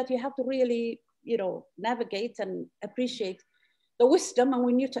something that you have to really, navigate and appreciate the wisdom, and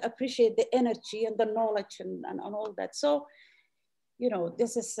we need to appreciate the energy and the knowledge and all that. So,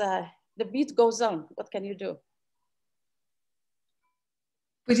 this is, the beat goes on. What can you do?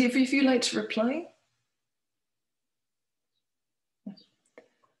 Would either of you like to reply?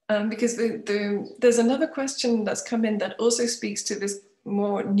 Because there's another question that's come in that also speaks to this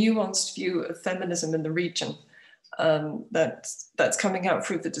more nuanced view of feminism in the region that's coming out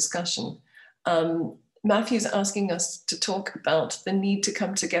through the discussion. Matthew's asking us to talk about the need to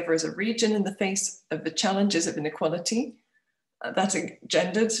come together as a region in the face of the challenges of inequality, that are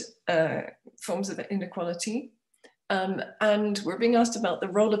gendered forms of inequality. And we're being asked about the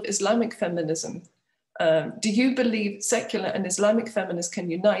role of Islamic feminism. Do you believe secular and Islamic feminists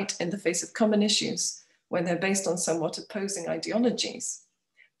can unite in the face of common issues when they're based on somewhat opposing ideologies?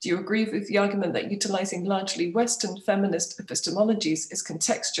 Do you agree with the argument that utilizing largely Western feminist epistemologies is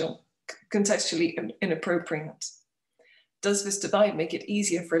contextually inappropriate? Does this divide make it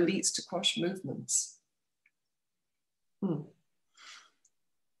easier for elites to quash movements?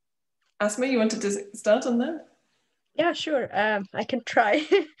 Asma, you wanted to start on that? Yeah, sure. I can try.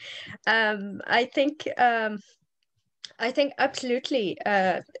 I think absolutely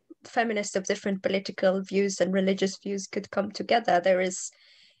feminists of different political views and religious views could come together. There is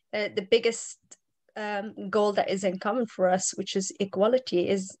the biggest goal that is in common for us, which is equality,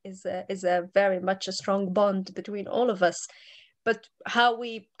 is a very much a strong bond between all of us. But how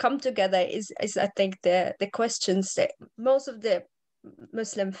we come together is I think the questions that most of the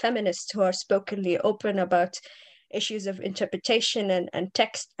Muslim feminists who are spokenly open about issues of interpretation and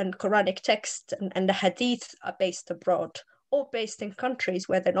text and Quranic text and the hadith are based abroad or based in countries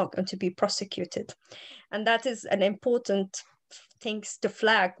where they're not going to be prosecuted. And that is an important thing to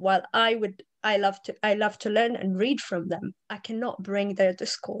flag. While I love to learn and read from them, I cannot bring their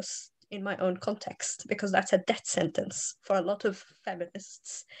discourse in my own context, because that's a death sentence for a lot of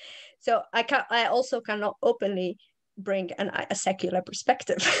feminists. So I also cannot openly bring a secular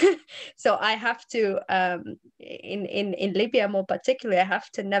perspective. So I have to, in Libya more particularly, I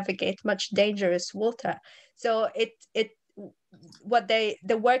have to navigate much dangerous water. So the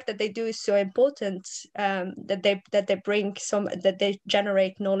work that they do is so important, that they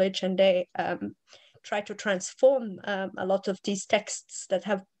generate knowledge, and they try to transform a lot of these texts that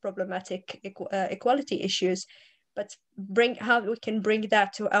have problematic equality issues, but how we can bring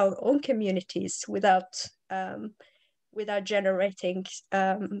that to our own communities without generating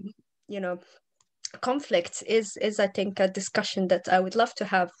conflicts is I think a discussion that I would love to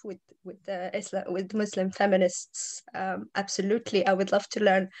have with Muslim feminists. Absolutely, I would love to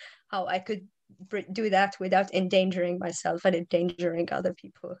learn how I could do that without endangering myself and endangering other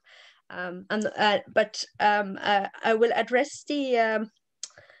people. But I will address the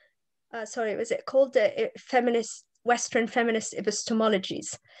sorry, was it called the Western feminist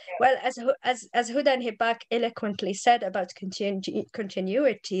epistemologies? Well, as Huda and Hibak eloquently said about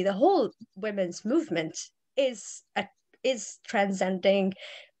continuity, the whole women's movement is transcending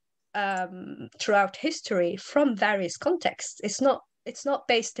throughout history from various contexts. It's not it's not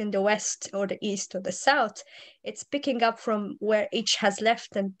based in the West or the East or the South. It's picking up from where each has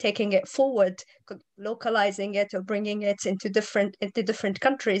left and taking it forward, localizing it or bringing it into different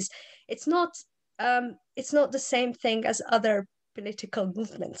countries. It's not the same thing as other political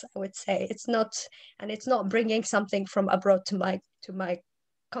movements, I would say. It's not bringing something from abroad to my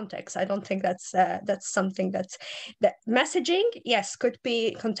context. I don't think that's something that messaging, yes, could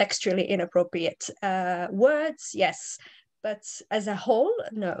be contextually inappropriate. Words, yes, but as a whole,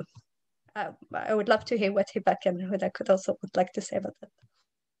 no. I would love to hear what Hibak and Huda would like to say about that.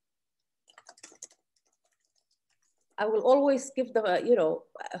 I will always give the,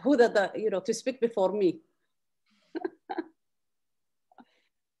 Huda to speak before me.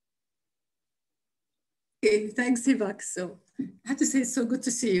 Okay, thanks, Hibak. So I have to say it's so good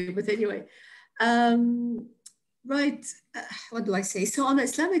to see you, but anyway. Right, what do I say? So on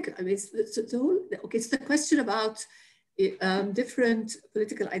Islamic, I mean, so the question about different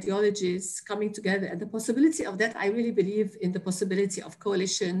political ideologies coming together and the possibility of that. I really believe in the possibility of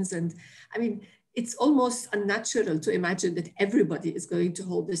coalitions. And I mean, it's almost unnatural to imagine that everybody is going to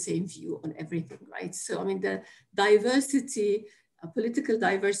hold the same view on everything, right? So, I mean, the diversity, political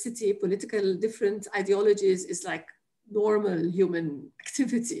diversity, political different ideologies is like normal human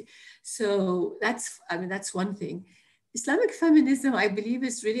activity. So that's one thing. Islamic feminism, I believe,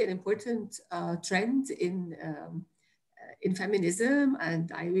 is really an important trend in feminism,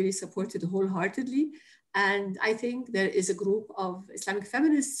 and I really support it wholeheartedly. And I think there is a group of Islamic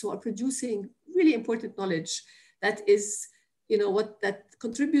feminists who are producing really important knowledge that is, that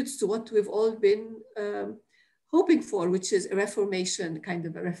contributes to what we've all been hoping for, which is kind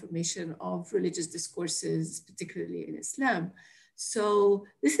of a reformation of religious discourses, particularly in Islam. So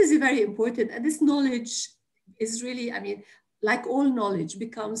this is very important. And this knowledge is really, I mean, like all knowledge,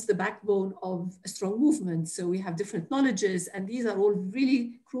 becomes the backbone of a strong movement. So we have different knowledges, and these are all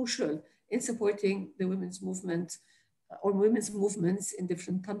really crucial in supporting the women's movement or women's movements in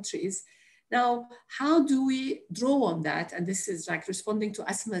different countries. Now, how do we draw on that? And this is like responding to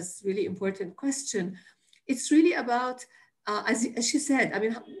Asma's really important question. It's really about, as she said, I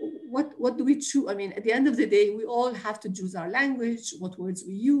mean, what do we choose? I mean, at the end of the day, we all have to choose our language, what words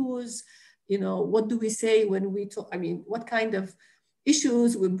we use, what do we say when we talk? I mean, what kind of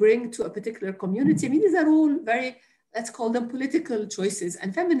issues we bring to a particular community? I mean, these are all very, let's call them political choices.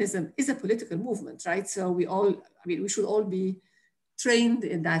 And feminism is a political movement, right? So we should all be trained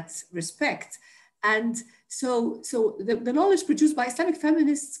in that respect. And so the knowledge produced by Islamic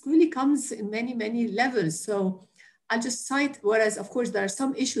feminists really comes in many, many levels. So I'll just cite, whereas of course there are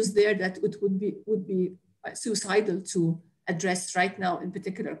some issues there that it would be suicidal to address right now in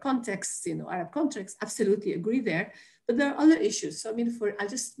particular contexts, Arab contexts, absolutely agree there. But there are other issues. So I mean, I'll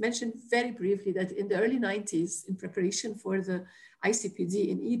just mention very briefly that in the early 90s, in preparation for the ICPD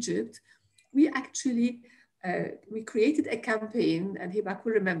in Egypt, we actually we created a campaign, and Hibak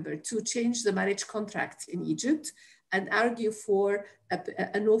will remember, to change the marriage contract in Egypt and argue for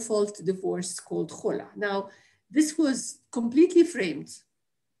a no-fault divorce called khola. Now, this was completely framed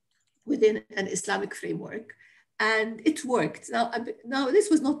within an Islamic framework, and it worked. Now,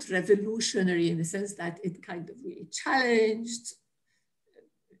 this was not revolutionary in the sense that it kind of really challenged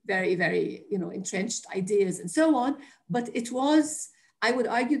very, very, entrenched ideas and so on, but it was, I would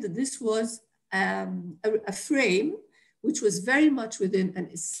argue that this was a frame which was very much within an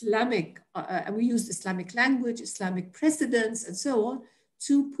Islamic, and we used Islamic language, Islamic precedents, and so on,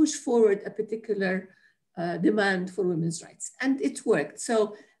 to push forward a particular demand for women's rights. And it worked.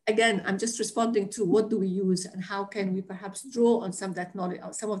 So again, I'm just responding to what do we use and how can we perhaps draw on some of that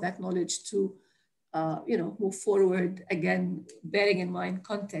knowledge to move forward, again, bearing in mind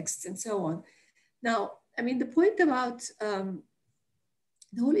contexts and so on. Now, I mean, the point about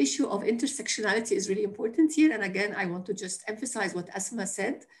the whole issue of intersectionality is really important here. And again, I want to just emphasize what Asma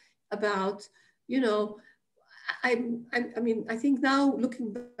said about, I think now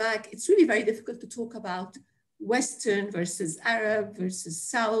looking back, it's really very difficult to talk about Western versus Arab versus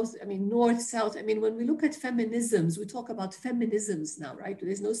South, I mean, North, South. I mean, when we look at feminisms, we talk about feminisms now, right?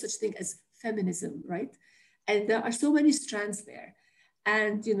 There's no such thing as feminism, right? And there are so many strands there.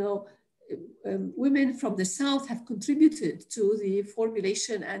 And, women from the South have contributed to the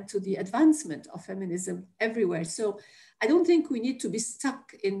formulation and to the advancement of feminism everywhere. So I don't think we need to be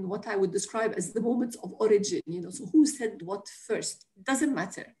stuck in what I would describe as the moments of origin, so who said what first? Doesn't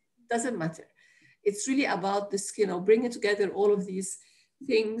matter, doesn't matter. It's really about this, bringing together all of these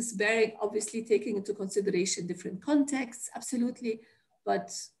things, obviously taking into consideration different contexts, absolutely,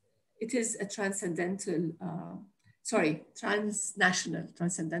 but it is a transcendental, transnational.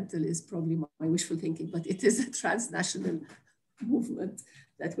 Transcendental is probably my wishful thinking, but it is a transnational movement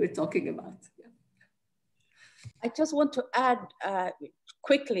that we're talking about. Yeah. I just want to add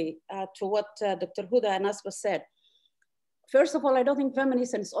quickly to what Dr. Huda and Asma said. First of all, I don't think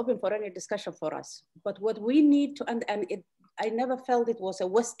feminism is open for any discussion for us. But what we need to, I never felt it was a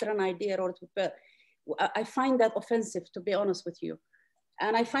Western idea, or I find that offensive, to be honest with you.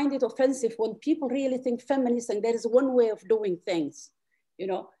 And I find it offensive when people really think feminism, there is one way of doing things. You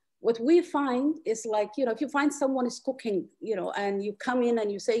know, what we find is like, you know, if you find someone is cooking, you know, and you come in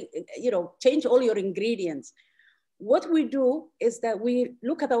and you say, you know, change all your ingredients. What we do is that we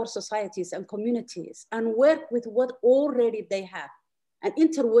look at our societies and communities and work with what already they have and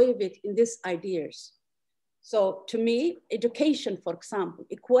interweave it in these ideas. So to me, education, for example,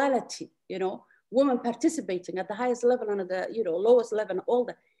 equality, you know, women participating at the highest level and at the, you know, lowest level,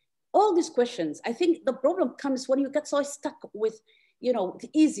 all these questions. I think the problem comes when you get so stuck with, you know, the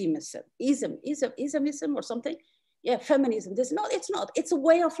ismism or something. Yeah, feminism. It's not. It's a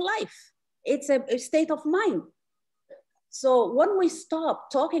way of life. It's a state of mind. So when we stop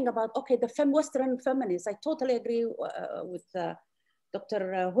talking about, okay, the Western feminists, I totally agree with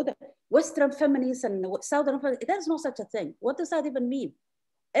Dr. Huda. Western feminists and Southern feminists, there's no such a thing. What does that even mean?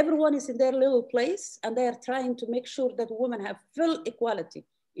 Everyone is in their little place and they are trying to make sure that women have full equality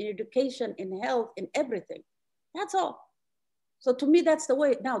in education, in health, in everything. That's all. So to me, that's the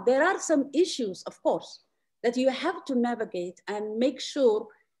way. Now, there are some issues, of course, that you have to navigate and make sure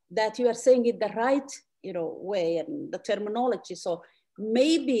that you are saying it the right, you know, way and the terminology. So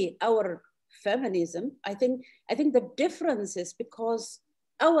maybe our feminism, I think the difference is because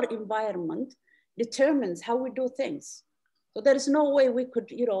our environment determines how we do things. So there is no way we could,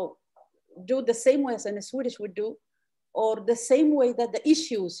 you know, do the same way as in the Swedish would do, or the same way that the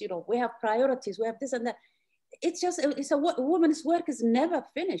issues, you know, we have priorities, we have this and that. It's just, women's work is never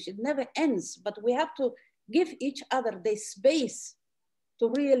finished, it never ends, but we have to give each other the space to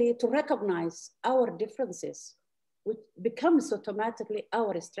really, to recognize our differences, which becomes automatically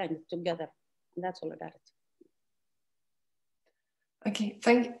our strength together. And that's all about it. Okay,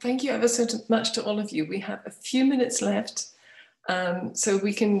 thank you ever so much to all of you. We have a few minutes left, so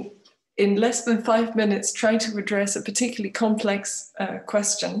we can, in less than 5 minutes, try to address a particularly complex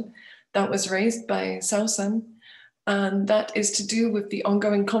question that was raised by Sausan, and that is to do with the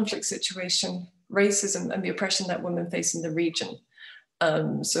ongoing conflict situation, racism, and the oppression that women face in the region.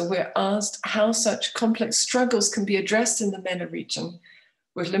 So we're asked how such complex struggles can be addressed in the MENA region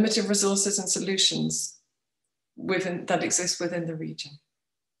with limited resources and solutions that exist within the region.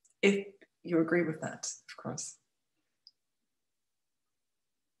 If you agree with that, of course.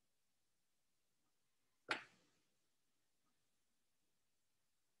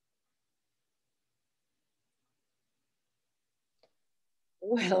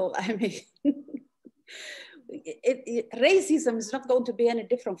 Well, I mean, racism is not going to be any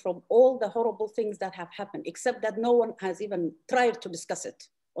different from all the horrible things that have happened, except that no one has even tried to discuss it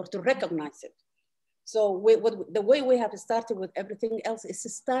or to recognize it. So the way we have started with everything else is to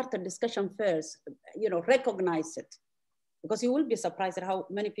start a discussion first, you know, recognize it. Because you will be surprised at how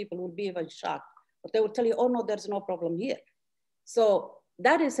many people will be even shocked, but they will tell you, oh no, there's no problem here. So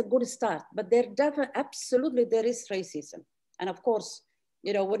that is a good start, but absolutely there is racism. And of course,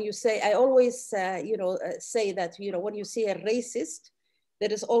 you know, when you say, I always, say that, you know, when you see a racist,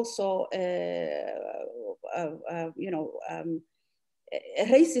 there is also, a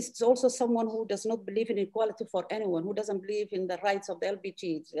racist is also someone who does not believe in equality for anyone, who doesn't believe in the rights of the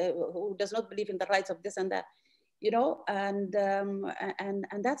LBGs, who does not believe in the rights of this and that, you know, and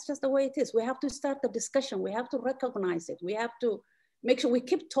that's just the way it is. We have to start the discussion. We have to recognize it. We have to make sure we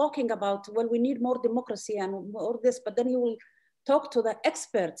keep talking about, well, we need more democracy and more this, but then you will talk to the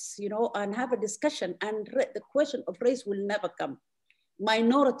experts, you know, and have a discussion, and the question of race will never come.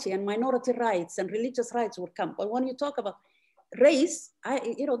 Minority and minority rights and religious rights will come. But when you talk about race,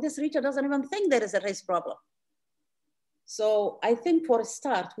 this region doesn't even think there is a race problem. So I think for a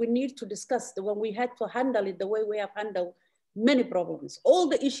start, we need to discuss when we had to handle it the way we have handled many problems. All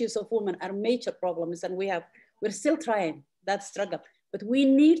the issues of women are major problems, and we're still trying that struggle. But we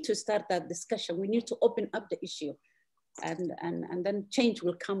need to start that discussion. We need to open up the issue. And then change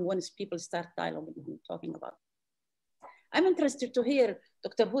will come once people start dialoguing and talking about it. I'm interested to hear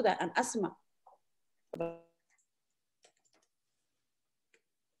Dr. Huda and Asma.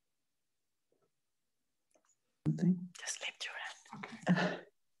 Just lift your hand.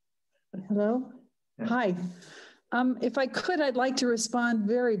 Hello. Yeah. Hi. If I could, I'd like to respond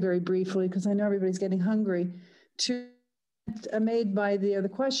very, very briefly, because I know everybody's getting hungry, to the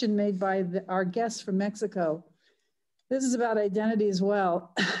question made by our guest from Mexico. This is about identity as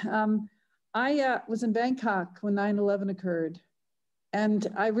well. I was in Bangkok when 9/11 occurred, And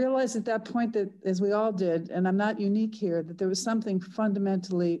I realized at that point that, as we all did, and I'm not unique here, that there was something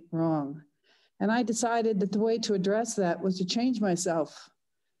fundamentally wrong. And I decided that the way to address that was to change myself.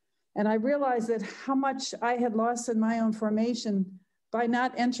 And I realized that how much I had lost in my own formation by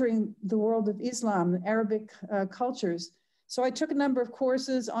not entering the world of Islam, Arabic cultures. So I took a number of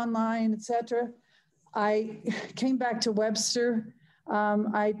courses online, etc. I came back to Webster.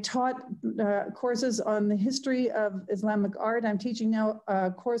 I taught courses on the history of Islamic art. I'm teaching now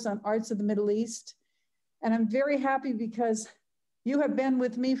a course on arts of the Middle East. And I'm very happy because you have been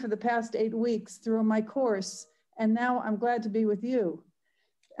with me for the past 8 weeks through my course. And now I'm glad to be with you.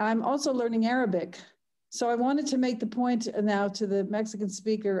 I'm also learning Arabic. So I wanted to make the point now to the Mexican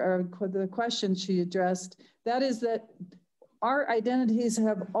speaker, or the question she addressed, that is that our identities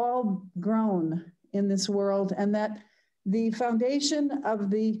have all grown in this world, and that the foundation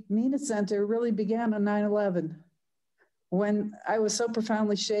of the MENA Center really began on 9/11, when I was so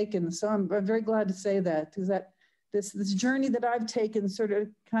profoundly shaken. So I'm very glad to say that, because that this journey that I've taken sort of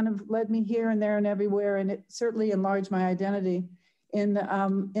kind of led me here and there and everywhere, and it certainly enlarged my identity in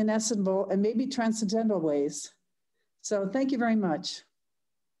inestimable and maybe transcendental ways. So thank you very much.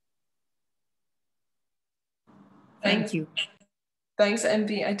 Thank you. Thanks,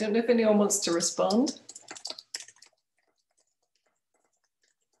 MV. I don't know if anyone wants to respond.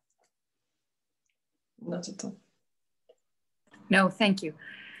 Not at all. No, thank you.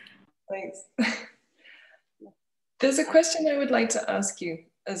 Thanks. There's a question I would like to ask you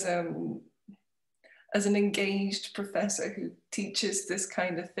as an engaged professor who teaches this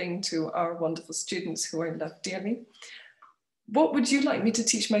kind of thing to our wonderful students who I love dearly. What would you like me to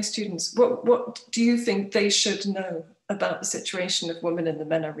teach my students? What do you think they should know about the situation of women in the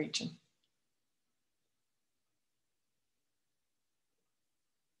MENA region?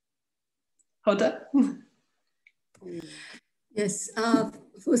 Hoda? Yes,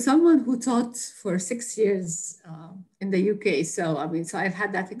 for someone who taught for 6 years in the UK, so I've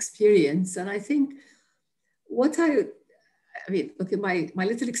had that experience, and I think okay, my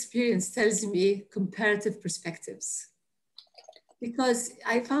little experience tells me comparative perspectives, because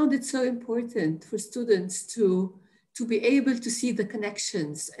I found it so important for students to be able to see the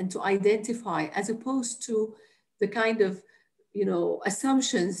connections and to identify, as opposed to the kind of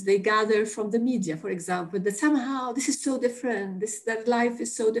assumptions they gather from the media, for example, that somehow this is so different, that life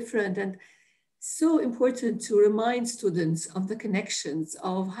is so different. And so important to remind students of the connections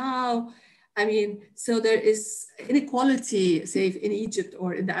of how, so there is inequality, say in Egypt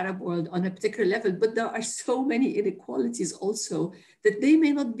or in the Arab world on a particular level, but there are so many inequalities also that they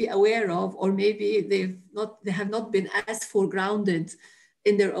may not be aware of, or maybe they have not been as foregrounded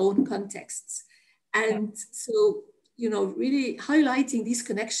in their own contexts. And so, really highlighting these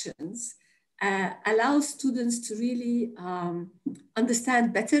connections allows students to really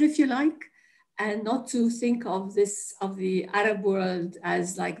understand better, if you like, and not to think of the Arab world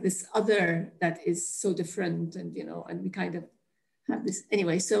as like this other that is so different, and and we kind of have this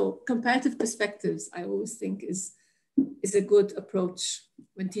anyway. So comparative perspectives, I always think, is a good approach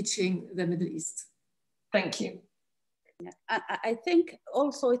when teaching the Middle East. Thank you. I think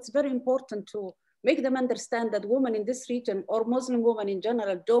also it's very important to make them understand that women in this region, or Muslim women in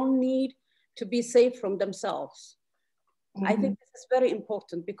general, don't need to be safe from themselves. Mm-hmm. I think this is very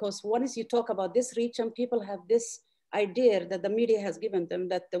important, because once you talk about this region, people have this idea that the media has given them,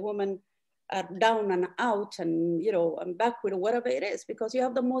 that the women are down and out and, and backward or whatever it is, because you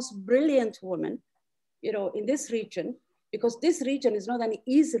have the most brilliant women, in this region, because this region is not an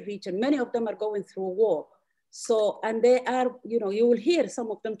easy region. Many of them are going through war. So, and they are, you will hear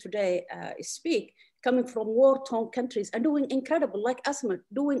some of them today speak, coming from war-torn countries and doing incredible, like Asma,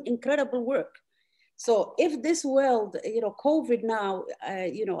 doing incredible work. So if this world, COVID now,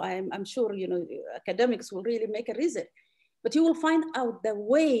 I'm sure, academics will really make a reason, but you will find out the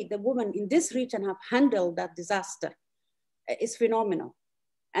way the women in this region have handled that disaster is phenomenal.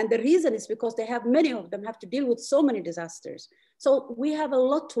 And the reason is because many of them have to deal with so many disasters. So we have a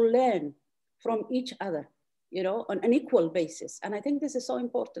lot to learn from each other, on an equal basis. And I think this is so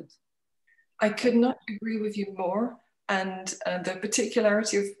important. I could not agree with you more. And the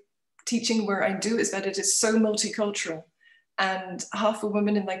particularity of teaching where I do is that it is so multicultural. And half the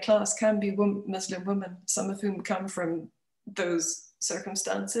women in my class can be Muslim women, some of whom come from those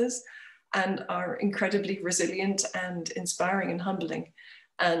circumstances and are incredibly resilient and inspiring and humbling.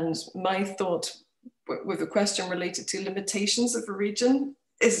 And my thought with a question related to limitations of a region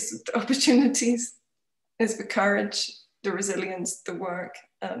is the opportunities, is the courage, the resilience, the work.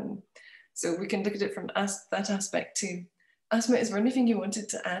 So we can look at it from that aspect too. Asma, is there anything you wanted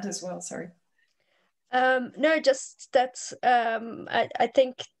to add as well? Sorry. No, just that I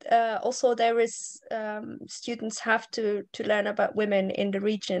think also there is students have to learn about women in the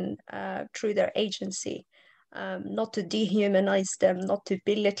region through their agency, not to dehumanize them, not to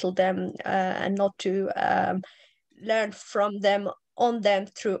belittle them, and not to learn from them on them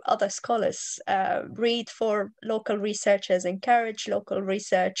through other scholars. Read for local researchers, encourage local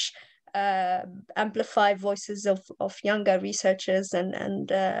research, amplify voices of younger researchers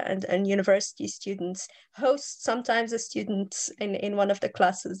and university students. Host sometimes a student in one of the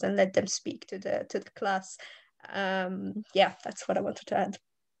classes and let them speak to the class. Yeah, that's what I wanted to add.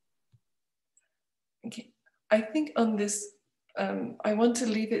 Okay, I think on this, I want to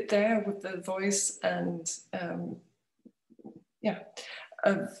leave it there with the voice and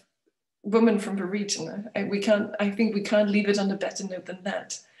of women from the region. I think we can't leave it on a better note than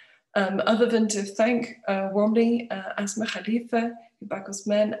that. Other than to thank warmly Asma Khalifa, Hubak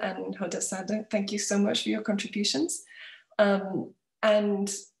Osman, and Hoda Sada. Thank you so much for your contributions.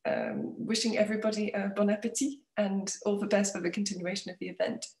 And wishing everybody a bon appetit and all the best for the continuation of the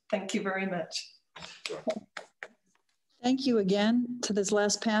event. Thank you very much. Thank you again to this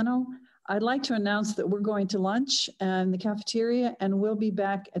last panel. I'd like to announce that we're going to lunch in the cafeteria and we'll be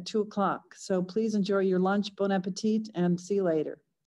back at 2 o'clock. So please enjoy your lunch, bon appetit, and see you later.